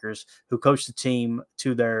Packers, who coached the team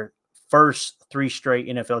to their first 3 straight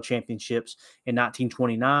NFL championships in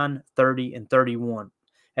 1929, 30, and 31.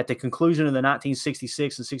 At the conclusion of the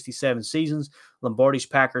 1966 and 67 seasons, Lombardi's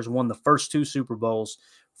Packers won the first 2 Super Bowls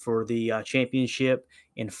for the championship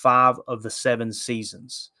in 5 of the 7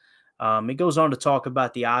 seasons. It goes on to talk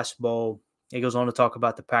about the Ice Bowl. It goes on to talk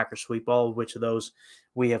about the Packer sweep, all of which of those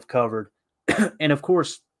we have covered. And, of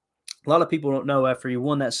course, a lot of people don't know after he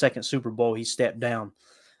won that second Super Bowl, he stepped down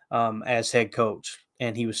as head coach.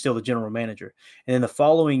 And he was still the general manager. And then the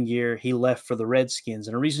following year, he left for the Redskins.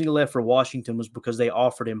 And the reason he left for Washington was because they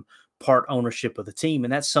offered him part ownership of the team.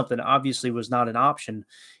 And that's something that obviously was not an option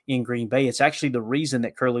in Green Bay. It's actually the reason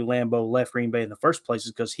that Curly Lambeau left Green Bay in the first place,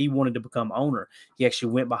 is because he wanted to become owner. He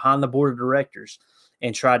actually went behind the board of directors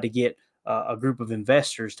and tried to get a group of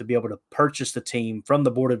investors to be able to purchase the team from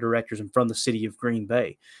the board of directors and from the city of Green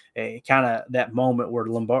Bay. Kind of that moment where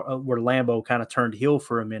Lambeau kind of turned heel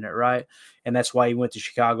for a minute, right? And that's why he went to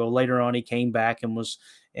Chicago. Later on, he came back and was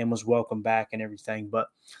welcomed back and everything. But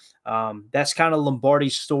that's kind of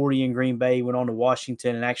Lombardi's story in Green Bay. He went on to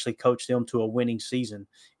Washington and actually coached them to a winning season,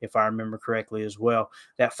 if I remember correctly as well.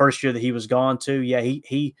 That first year that he was gone to,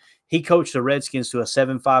 he coached the Redskins to a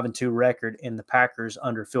 7-5-2 record, and the Packers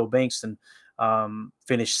under Phil Bankston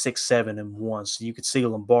finished 6-7-1. So you could see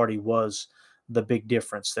Lombardi was the big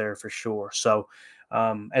difference there for sure. So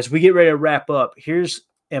as we get ready to wrap up, here's,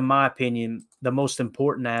 in my opinion, the most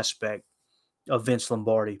important aspect of Vince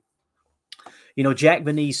Lombardi. You know, Jack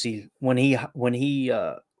Vanisi, when he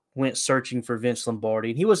went searching for Vince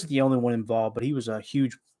Lombardi, and he wasn't the only one involved, but he was a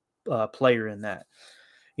huge player in that.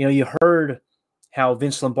 You know, you heard how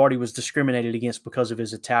Vince Lombardi was discriminated against because of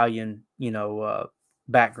his Italian,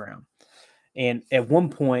 background. And at one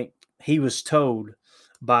point, he was told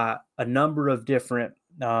by a number of different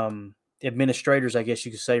administrators, I guess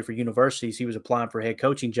you could say, for universities, he was applying for head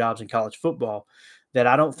coaching jobs in college football, that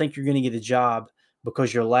I don't think you're going to get a job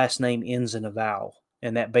because your last name ends in a vowel.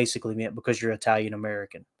 And that basically meant because you're Italian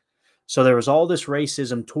American. So there was all this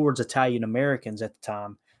racism towards Italian Americans at the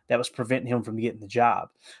time that was preventing him from getting the job.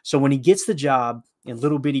 So when he gets the job in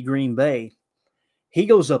little bitty Green Bay, he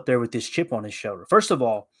goes up there with this chip on his shoulder. First of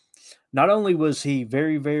all, not only was he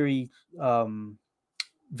very, very,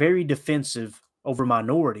 very defensive over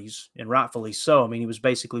minorities, and rightfully so. I mean, he was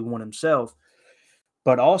basically one himself,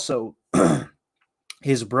 but also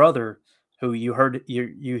his brother, who you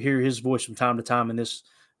hear his voice from time to time in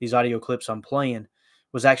these audio clips I'm playing,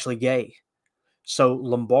 was actually gay. So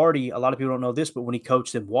Lombardi, a lot of people don't know this, but when he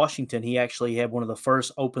coached in Washington, he actually had one of the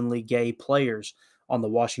first openly gay players on the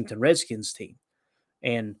Washington Redskins team.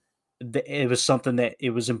 And it was something that it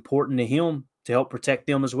was important to him to help protect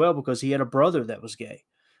them as well, because he had a brother that was gay.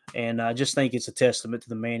 And I just think it's a testament to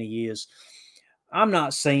the man he is. I'm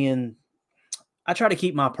not saying – I try to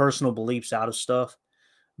keep my personal beliefs out of stuff,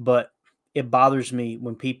 but it bothers me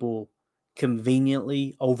when people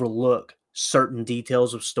conveniently overlook certain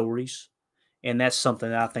details of stories. And that's something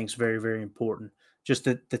that I think is very, very important, just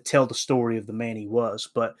to tell the story of the man he was.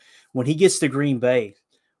 But when he gets to Green Bay,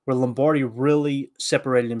 where Lombardi really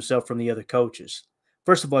separated himself from the other coaches,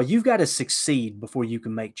 first of all, you've got to succeed before you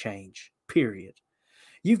can make change, period.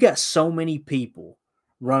 You've got so many people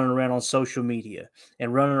running around on social media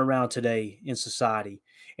and running around today in society,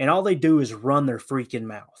 and all they do is run their freaking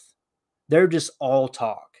mouth. They're just all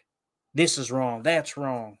talk. This is wrong. That's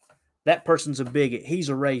wrong. That person's a bigot. He's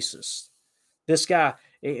a racist. This guy,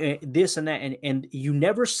 this and that. And you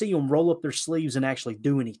never see them roll up their sleeves and actually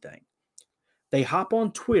do anything. They hop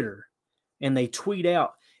on Twitter and they tweet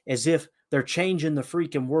out as if they're changing the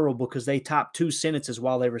freaking world because they typed 2 sentences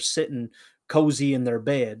while they were sitting cozy in their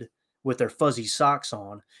bed with their fuzzy socks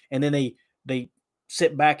on. And then they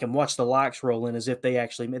sit back and watch the likes roll in as if they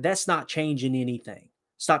actually, that's not changing anything.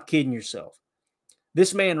 Stop kidding yourself.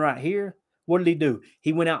 This man right here, what did he do?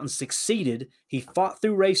 He went out and succeeded. He fought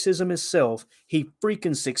through racism himself. He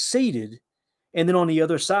freaking succeeded. And then on the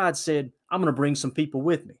other side said, I'm going to bring some people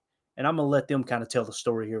with me. And I'm going to let them kind of tell the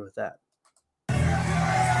story here with that.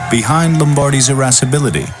 Behind Lombardi's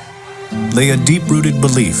irascibility lay a deep-rooted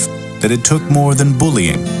belief that it took more than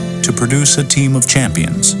bullying to produce a team of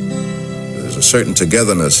champions. There's a certain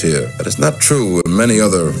togetherness here that is not true in many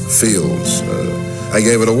other fields. I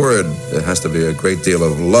gave it a word. There has to be a great deal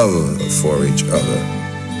of love for each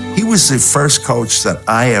other. He was the first coach that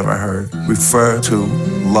I ever heard refer to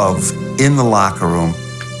love in the locker room.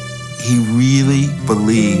 He really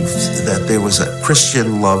believed that there was a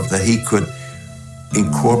Christian love that he could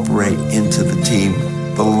incorporate into the team,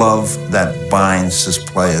 the love that binds his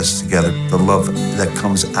players together, the love that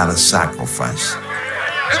comes out of sacrifice. Here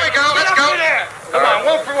we go, let's go. Come on,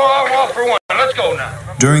 one for all for one. Let's go now.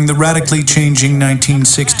 During the radically changing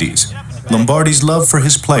 1960s, Lombardi's love for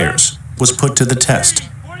his players was put to the test.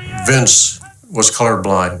 Vince was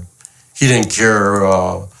colorblind. He didn't care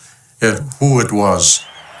who it was.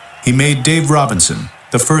 He made Dave Robinson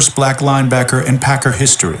the first black linebacker in Packer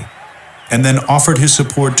history, and then offered his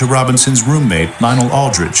support to Robinson's roommate, Lionel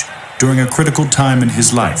Aldridge, during a critical time in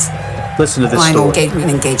his life. Listen to this Lionel story. gave me an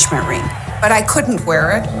engagement ring, but I couldn't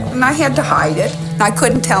wear it, and I had to hide it. I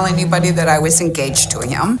couldn't tell anybody that I was engaged to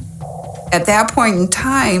him. At that point in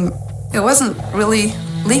time, it wasn't really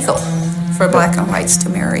legal for black and whites to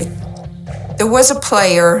marry. There was a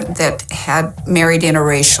player that had married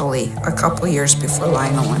interracially a couple of years before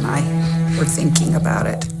Lionel and I were thinking about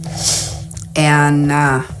it. And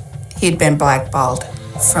he'd been blackballed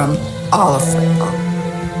from all of football.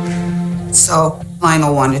 So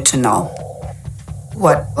Lionel wanted to know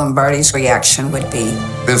what Lombardi's reaction would be.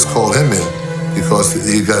 Vince called him in because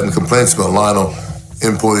he'd gotten complaints about Lionel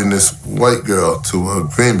importing this white girl to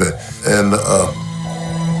Green Bay. And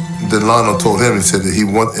then Lionel told him, he said that he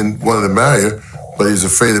wanted to marry her, but he's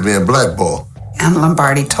afraid of being blackballed. And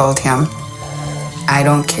Lombardi told him, I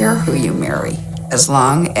don't care who you marry, as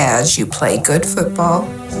long as you play good football,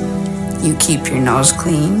 you keep your nose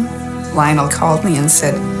clean. Lionel called me and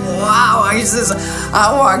said, wow,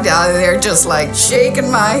 I walked out of there just like shaking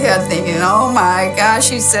my head thinking, oh my gosh.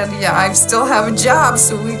 He said, yeah, I still have a job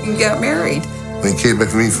so we can get married. When he came back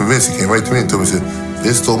to me from Vince, he came right to me and told me, he said,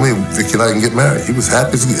 Vince told me Vicky and I can get married. He was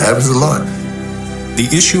happy as a lark. The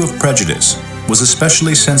issue of prejudice was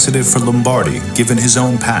especially sensitive for Lombardi given his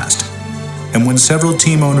own past. And when several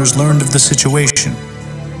team owners learned of the situation,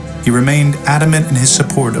 he remained adamant in his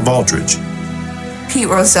support of Aldridge. Pete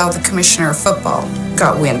Rozelle, the commissioner of football,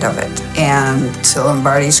 got wind of it. And to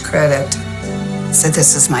Lombardi's credit, said,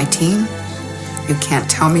 "This is my team. You can't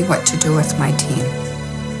tell me what to do with my team.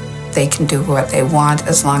 They can do what they want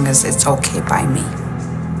as long as it's okay by me."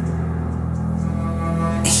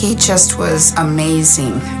 He just was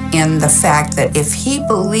amazing in the fact that if he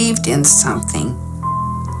believed in something,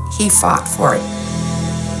 he fought for it.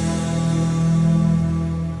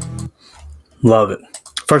 Love it.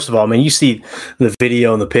 First of all, man, you see the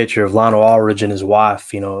video and the picture of Lionel Aldridge and his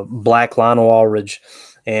wife, black Lionel Aldridge.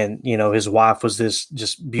 And, his wife was this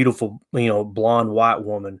just beautiful, blonde white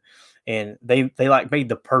woman. And they like made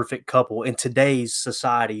the perfect couple in today's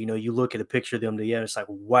society. You look at a picture of them together, it's like,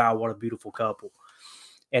 wow, what a beautiful couple.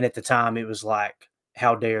 And at the time it was like,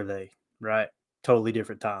 how dare they, right? Totally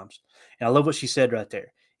different times. And I love what she said right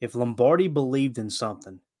there. If Lombardi believed in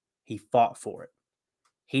something, he fought for it.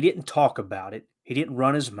 He didn't talk about it. He didn't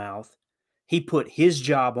run his mouth. He put his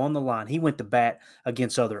job on the line. He went to bat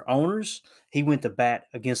against other owners. He went to bat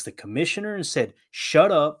against the commissioner and said,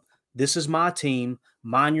 "Shut up. This is my team.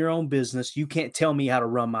 Mind your own business. You can't tell me how to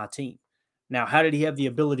run my team." Now, how did he have the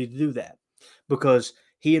ability to do that? Because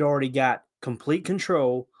he had already got complete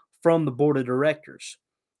control from the board of directors.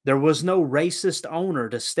 There was no racist owner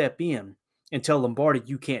to step in and tell Lombardi,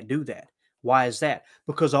 "You can't do that." Why is that?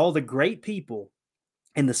 Because all the great people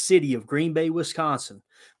in the city of Green Bay, Wisconsin,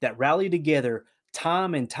 that rallied together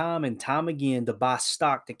time and time and time again to buy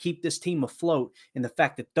stock to keep this team afloat, and the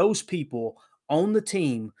fact that those people own the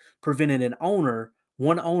team prevented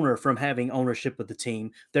one owner from having ownership of the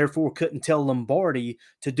team, therefore couldn't tell Lombardi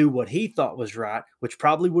to do what he thought was right, which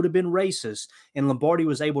probably would have been racist. And Lombardi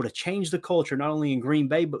was able to change the culture, not only in Green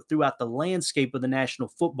Bay, but throughout the landscape of the National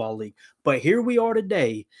Football League. But here we are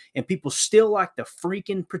today, and people still like to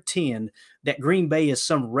freaking pretend that Green Bay is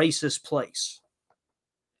some racist place.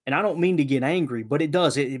 And I don't mean to get angry, but it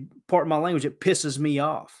does. Part of my language, it pisses me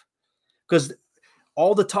off. Because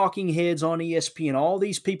all the talking heads on ESPN, all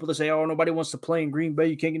these people that say, "Oh, nobody wants to play in Green Bay.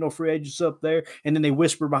 You can't get no free agents up there." And then they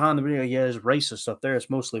whisper behind the video, "Yeah, there's racist up there. It's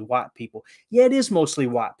mostly white people." Yeah, it is mostly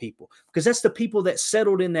white people because that's the people that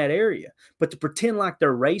settled in that area. But to pretend like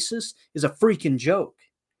they're racist is a freaking joke.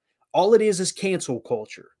 All it is cancel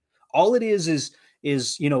culture. All it is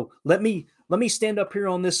let me stand up here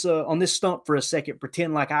on this stump for a second,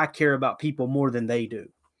 pretend like I care about people more than they do.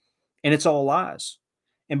 And it's all lies.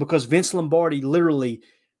 And because Vince Lombardi literally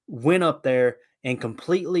went up there and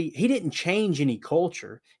he didn't change any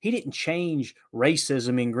culture. He didn't change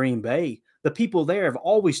racism in Green Bay. The people there have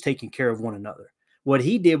always taken care of one another. What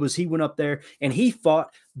he did was he went up there and he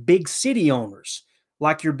fought big city owners,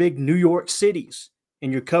 like your big New York cities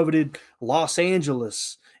and your coveted Los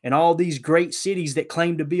Angeles and all these great cities that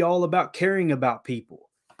claim to be all about caring about people.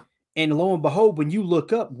 And lo and behold, when you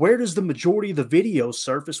look up, where does the majority of the videos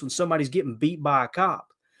surface when somebody's getting beat by a cop?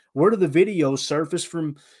 Where do the videos surface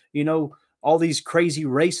from, all these crazy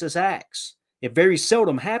racist acts? It very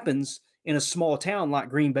seldom happens in a small town like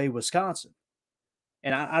Green Bay, Wisconsin.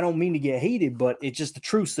 And I don't mean to get heated, but it's just the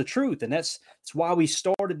truth's the truth. And that's why we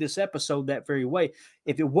started this episode that very way.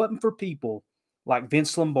 If it wasn't for people like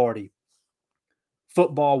Vince Lombardi,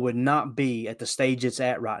 football would not be at the stage it's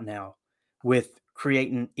at right now with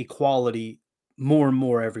creating equality more and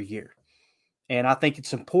more every year. And I think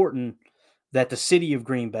it's important that the city of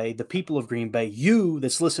Green Bay, the people of Green Bay, you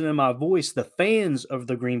that's listening to my voice, the fans of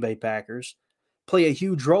the Green Bay Packers, play a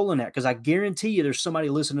huge role in that, because I guarantee you there's somebody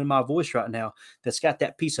listening to my voice right now that's got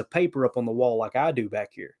that piece of paper up on the wall like I do back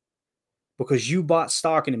here, because you bought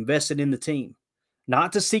stock and invested in the team,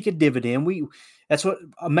 not to seek a dividend. That's what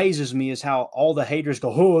amazes me is how all the haters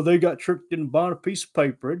go, "Oh, they got tricked into buying a piece of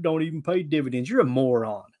paper. It don't even pay dividends." You're a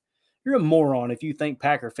moron. You're a moron if you think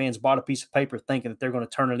Packer fans bought a piece of paper thinking that they're going to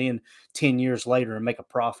turn it in 10 years later and make a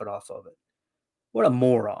profit off of it. What a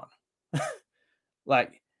moron.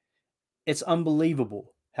 Like, it's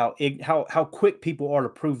unbelievable how quick people are to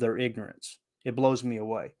prove their ignorance. It blows me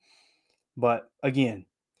away. But again,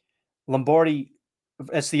 Lombardi,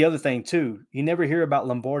 that's the other thing too. You never hear about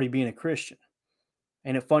Lombardi being a Christian.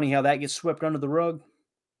 Ain't it funny how that gets swept under the rug?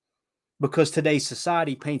 Because today's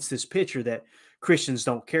society paints this picture that Christians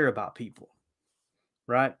don't care about people,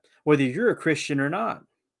 right? Whether you're a Christian or not,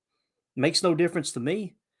 makes no difference to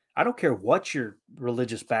me. I don't care what your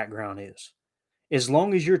religious background is. As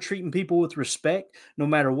long as you're treating people with respect, no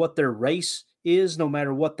matter what their race is, no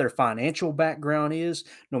matter what their financial background is,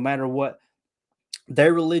 no matter what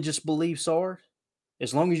their religious beliefs are,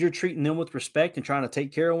 as long as you're treating them with respect and trying to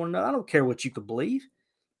take care of one another, I don't care what you could believe.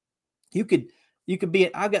 You could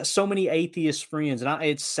be. I've got so many atheist friends, and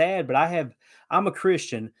it's sad, but I'm a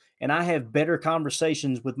Christian, And I have better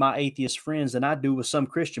conversations with my atheist friends than I do with some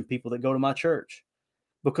Christian people that go to my church,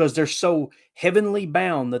 because they're so heavenly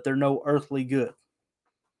bound that they're no earthly good.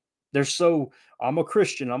 They're so, I'm a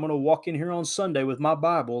Christian. I'm going to walk in here on Sunday with my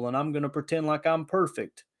Bible and I'm going to pretend like I'm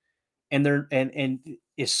perfect. And and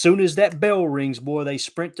as soon as that bell rings, boy, they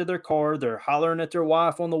sprint to their car. They're hollering at their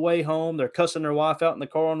wife on the way home. They're cussing their wife out in the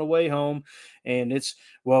car on the way home. And it's,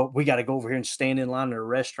 well, we got to go over here and stand in line at a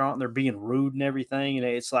restaurant. And they're being rude and everything. And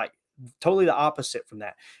it's like totally the opposite from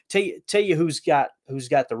that. Tell you who's got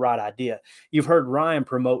the right idea. You've heard Ryan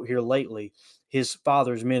promote here lately his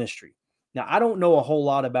father's ministry. Now, I don't know a whole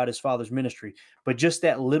lot about his father's ministry, but just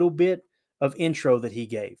that little bit of intro that he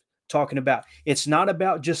gave, talking about, it's not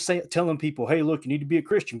about just telling people, hey, look, you need to be a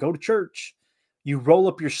Christian, go to church. You roll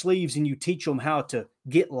up your sleeves and you teach them how to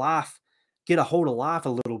get a hold of life a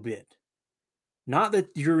little bit. Not that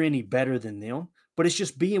you're any better than them, but it's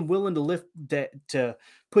just being willing to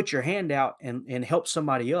put your hand out and help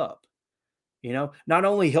somebody up. You know, not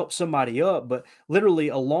only help somebody up, but literally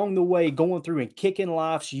along the way, going through and kicking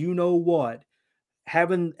life's, you know what,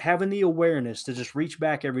 having the awareness to just reach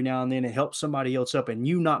back every now and then and help somebody else up, and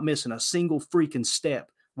you not missing a single freaking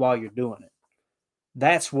step while you're doing it.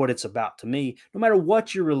 That's what it's about to me. No matter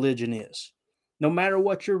what your religion is, no matter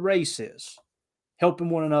what your race is,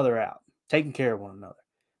 helping one another out, taking care of one another.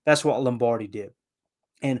 That's what Lombardi did.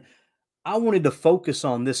 And I wanted to focus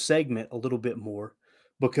on this segment a little bit more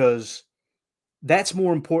because that's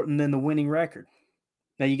more important than the winning record.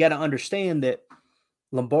 Now, you got to understand that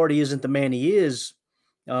Lombardi isn't the man he is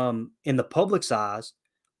in the public's eyes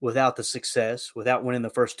without the success, without winning the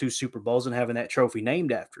first 2 Super Bowls and having that trophy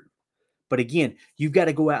named after him. But again, you've got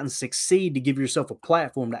to go out and succeed to give yourself a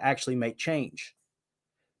platform to actually make change.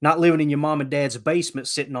 Not living in your mom and dad's basement,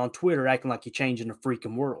 sitting on Twitter, acting like you're changing the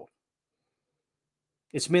freaking world.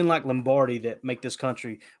 It's men like Lombardi that make this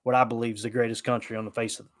country what I believe is the greatest country on the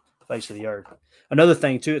face of the earth. Another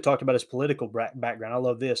thing, too, it talked about his political background. I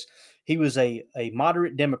love this. He was a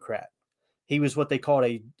moderate Democrat. He was what they called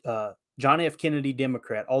a John F. Kennedy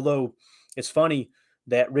Democrat, although it's funny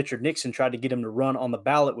that Richard Nixon tried to get him to run on the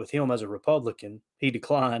ballot with him as a Republican. He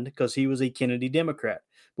declined because he was a Kennedy Democrat.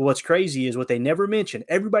 But what's crazy is what they never mention.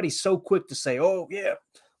 Everybody's so quick to say, oh, yeah,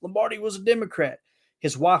 Lombardi was a Democrat.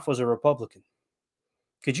 His wife was a Republican.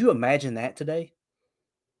 Could you imagine that today?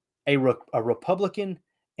 A Republican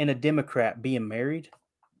and a Democrat being married?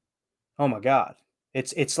 Oh, my God.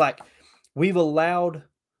 It's like we've allowed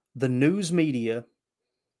the news media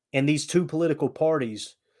and these 2 political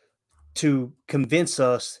parties to convince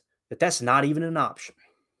us that that's not even an option.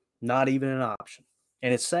 Not even an option.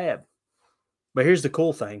 And it's sad. But here's the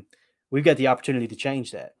cool thing. We've got the opportunity to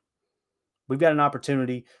change that. We've got an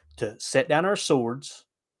opportunity to set down our swords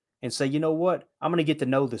and say, you know what? I'm going to get to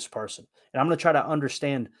know this person. And I'm going to try to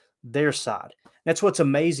understand their side. That's what's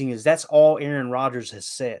amazing is that's all Aaron Rodgers has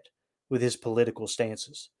said with his political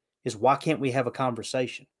stances is why can't we have a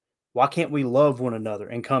conversation? Why can't we love one another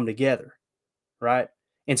and come together? Right?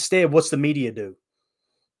 Instead, what's the media do?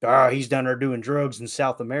 He's down there doing drugs in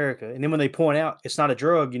South America. And then when they point out it's not a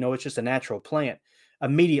drug, it's just a natural plant.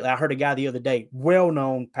 Immediately, I heard a guy the other day,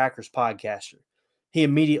 well-known Packers podcaster. He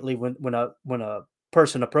immediately, when a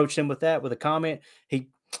person approached him with a comment, he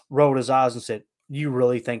rolled his eyes and said, you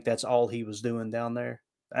really think that's all he was doing down there?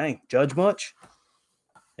 Dang, judge much?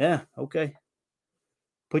 Yeah, okay.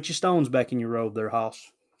 Put your stones back in your robe there,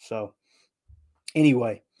 Hoss. So,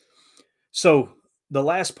 anyway. So, the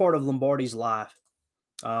last part of Lombardi's life,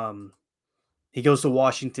 he goes to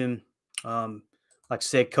Washington. Like I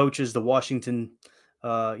said, coaches the Washington,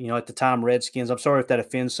 at the time, Redskins. I'm sorry if that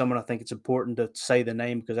offends someone. I think it's important to say the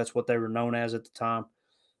name because that's what they were known as at the time.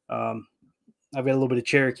 I've got a little bit of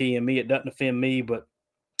Cherokee in me. It doesn't offend me, but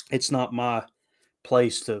it's not my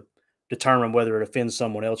place to determine whether it offends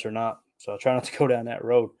someone else or not. So I try not to go down that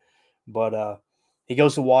road. But he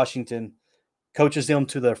goes to Washington, coaches them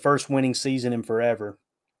to their first winning season in forever,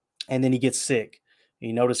 and then he gets sick.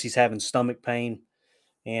 You notice he's having stomach pain,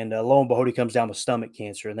 and lo and behold, he comes down with stomach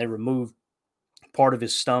cancer, and they remove part of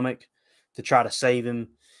his stomach to try to save him,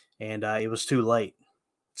 and it was too late.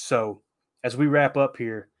 So as we wrap up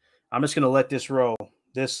here, I'm just going to let this roll.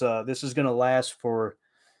 This is going to last for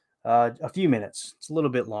a few minutes. It's a little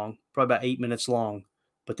bit long, probably about 8 minutes long.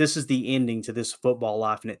 But this is the ending to this football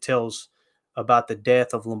life, and it tells about the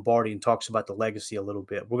death of Lombardi and talks about the legacy a little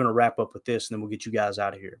bit. We're going to wrap up with this, and then we'll get you guys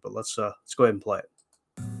out of here. But let's go ahead and play it.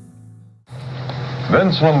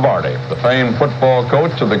 Vince Lombardi, the famed football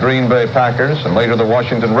coach of the Green Bay Packers and later the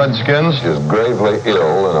Washington Redskins, is gravely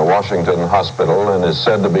ill in a Washington hospital and is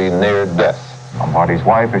said to be near death. Lombardi's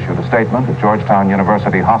wife issued a statement at Georgetown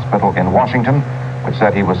University Hospital in Washington which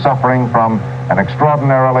said he was suffering from an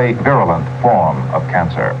extraordinarily virulent form of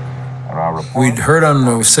cancer. We'd heard on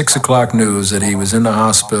the 6 o'clock news that he was in the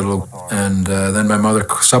hospital, and then my mother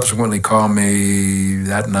subsequently called me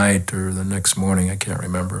that night or the next morning, I can't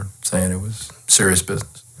remember, saying it was serious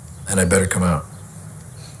business and I better come out.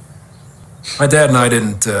 My dad and I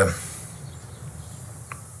didn't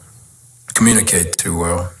communicate too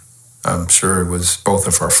well. I'm sure it was both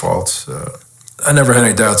of our faults. I never had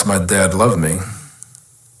any doubts my dad loved me,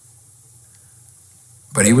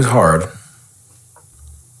 but he was hard.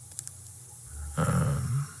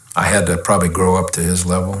 I had to probably grow up to his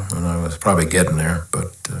level, and I was probably getting there,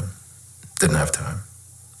 but didn't have time.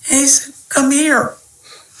 He said, "Come here."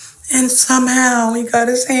 And somehow he got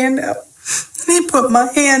his hand up, and he put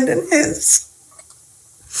my hand in his,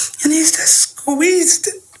 and he just squeezed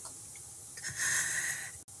it.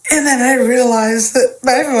 And then I realized that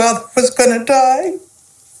my father was going to die.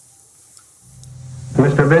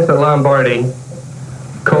 Mr. Vincent Lombardi,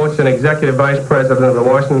 coach and executive vice president of the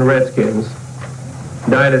Washington Redskins,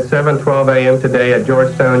 died at 7:12 a.m. today at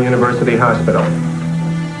Georgetown University Hospital.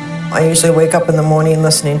 I usually wake up in the morning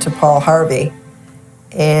listening to Paul Harvey,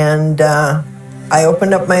 and I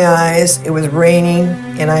opened up my eyes, it was raining,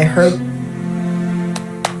 and I heard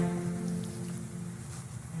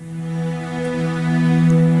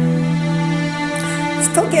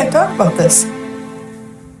still can't talk about this.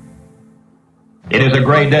 It is a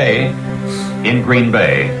gray day in Green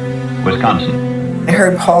Bay, Wisconsin. I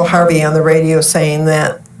heard Paul Harvey on the radio saying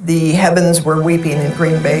that the heavens were weeping in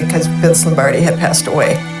Green Bay because Vince Lombardi had passed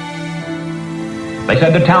away. They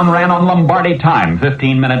said the town ran on Lombardi time,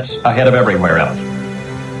 15 minutes ahead of everywhere else.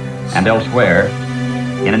 And elsewhere,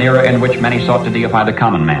 in an era in which many sought to deify the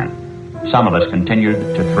common man, some of us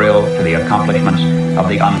continued to thrill to the accomplishments of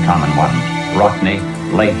the uncommon ones. Rockney,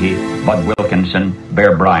 Leahy, Bud Wilkinson,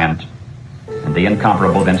 Bear Bryant, and the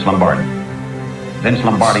incomparable Vince Lombardi. Vince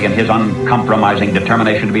Lombardi and his uncompromising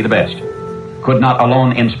determination to be the best could not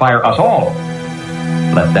alone inspire us all.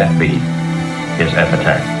 Let that be his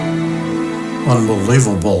epitaph.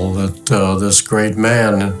 Unbelievable that this great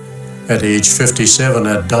man at age 57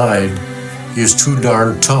 had died. He was too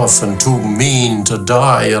darn tough and too mean to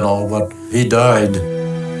die, but he died.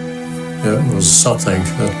 It was something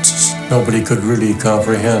that nobody could really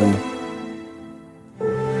comprehend.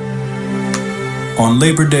 On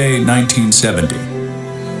Labor Day 1970,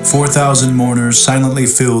 4,000 mourners silently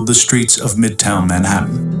filled the streets of Midtown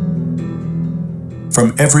Manhattan.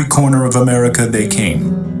 From every corner of America they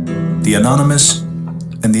came, the anonymous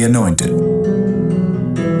and the anointed.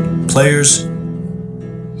 Players,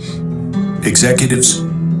 executives,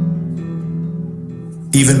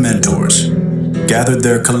 even mentors gathered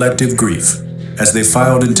their collective grief as they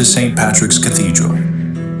filed into St. Patrick's Cathedral.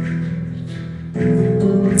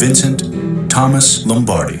 Vincent Thomas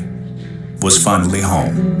Lombardi was finally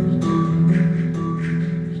home.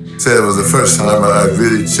 Said it was the first time I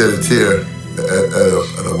really shed a tear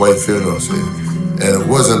at a white funeral. See? And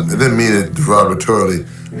it didn't mean it derogatorily.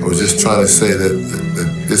 I was just trying to say that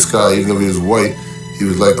this guy, even though he was white, he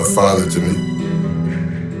was like a father to me.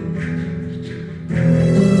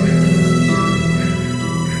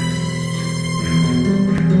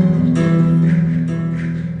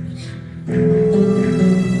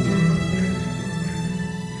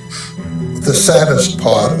 The saddest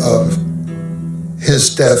part of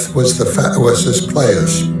his death was his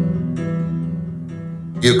players.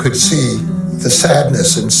 You could see the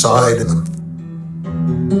sadness inside of them.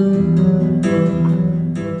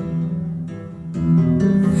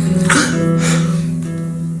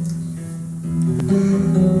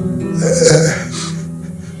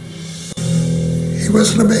 He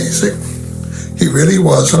was amazing. He really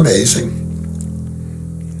was amazing.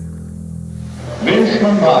 Vince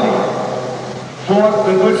Lombardi fought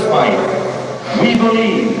the good fight. We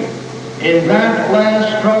believe in that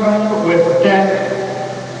last struggle with death,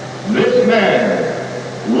 this man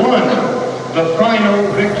won the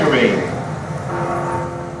final victory.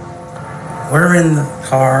 We're in the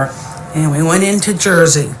car, and we went into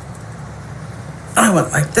Jersey. I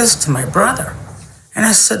went like this to my brother, and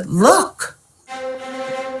I said, "Look,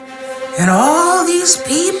 and all these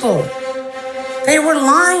people, they were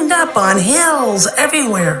lined up on hills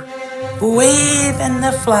everywhere, waving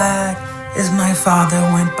the flag as my father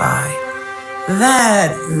went by."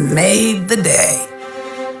 That made the day.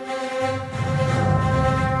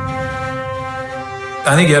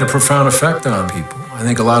 I think he had a profound effect on people. I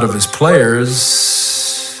think a lot of his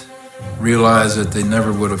players realized that they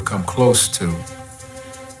never would have come close to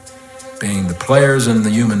being the players and the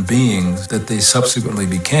human beings that they subsequently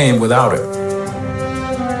became without him.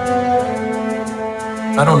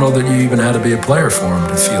 I don't know that you even had to be a player for him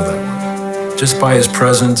to feel that way. Just by his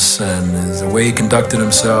presence and the way he conducted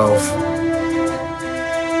himself,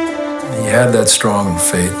 he had that strong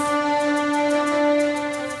faith.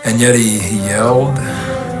 And yet he yelled,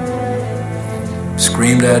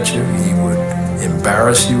 screamed at you, he would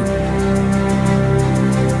embarrass you.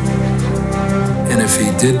 And if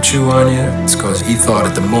he did chew on you, it's because he thought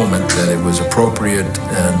at the moment that it was appropriate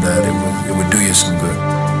and that it would do you some good.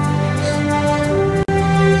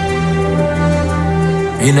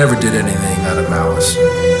 He never did anything out of malice.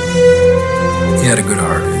 He had a good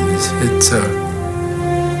heart.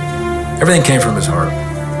 Everything came from his heart.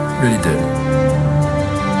 It really did.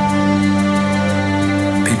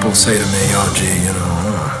 People say to me, oh, gee,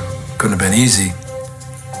 couldn't have been easy.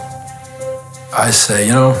 I say,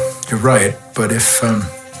 you're right, but if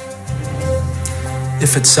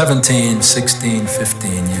it's 17, 16,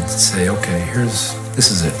 15, you'd say, okay,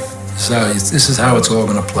 this is it. This is how it's all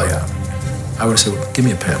going to play out. I would have said, well, give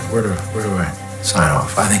me a pen. Where do I sign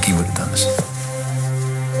off? I think he would have done this.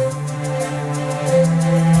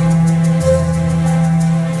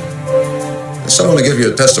 If someone to give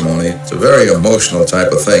you a testimony, it's a very emotional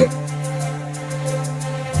type of thing.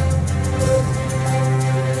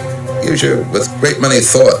 Gives you with a great many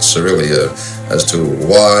thoughts, really, as to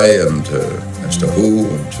why and as to who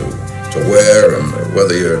and to where and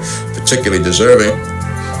whether you're particularly deserving.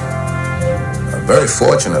 I'm very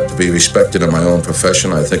fortunate to be respected in my own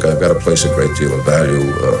profession. I think I've got to place a great deal of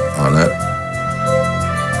value on that.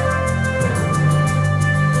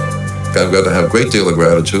 I've got to have a great deal of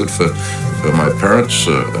gratitude for my parents,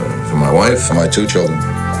 for my wife, for my 2 children,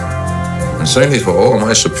 and certainly for all of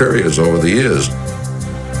my superiors over the years.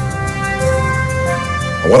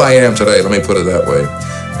 What I am today, let me put it that way,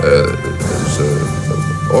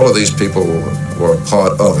 all of these people were a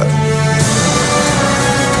part of it.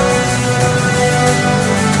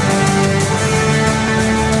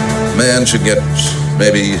 A man should get,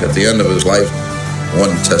 maybe at the end of his life, 1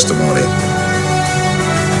 testimony.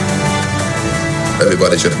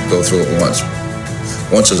 Everybody should go through it once.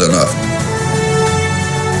 Once is enough.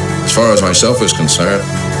 As far as myself is concerned,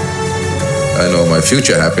 I know my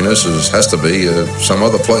future happiness has to be some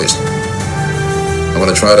other place. I'm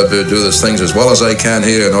going to try to do these things as well as I can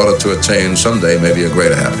here in order to attain someday maybe a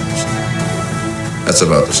greater happiness. That's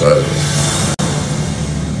about the side of it.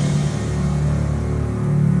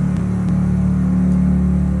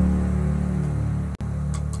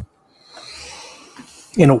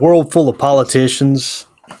 In a world full of politicians,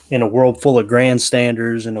 in a world full of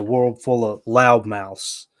grandstanders, in a world full of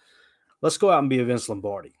loudmouths, let's go out and be a Vince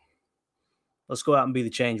Lombardi. Let's go out and be the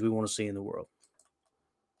change we want to see in the world.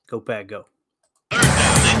 Go, Pat, go. 3rd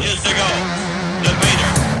down, inches to go. To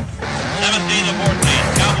Vader. 17 to 14.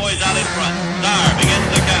 Cowboys out in front. Star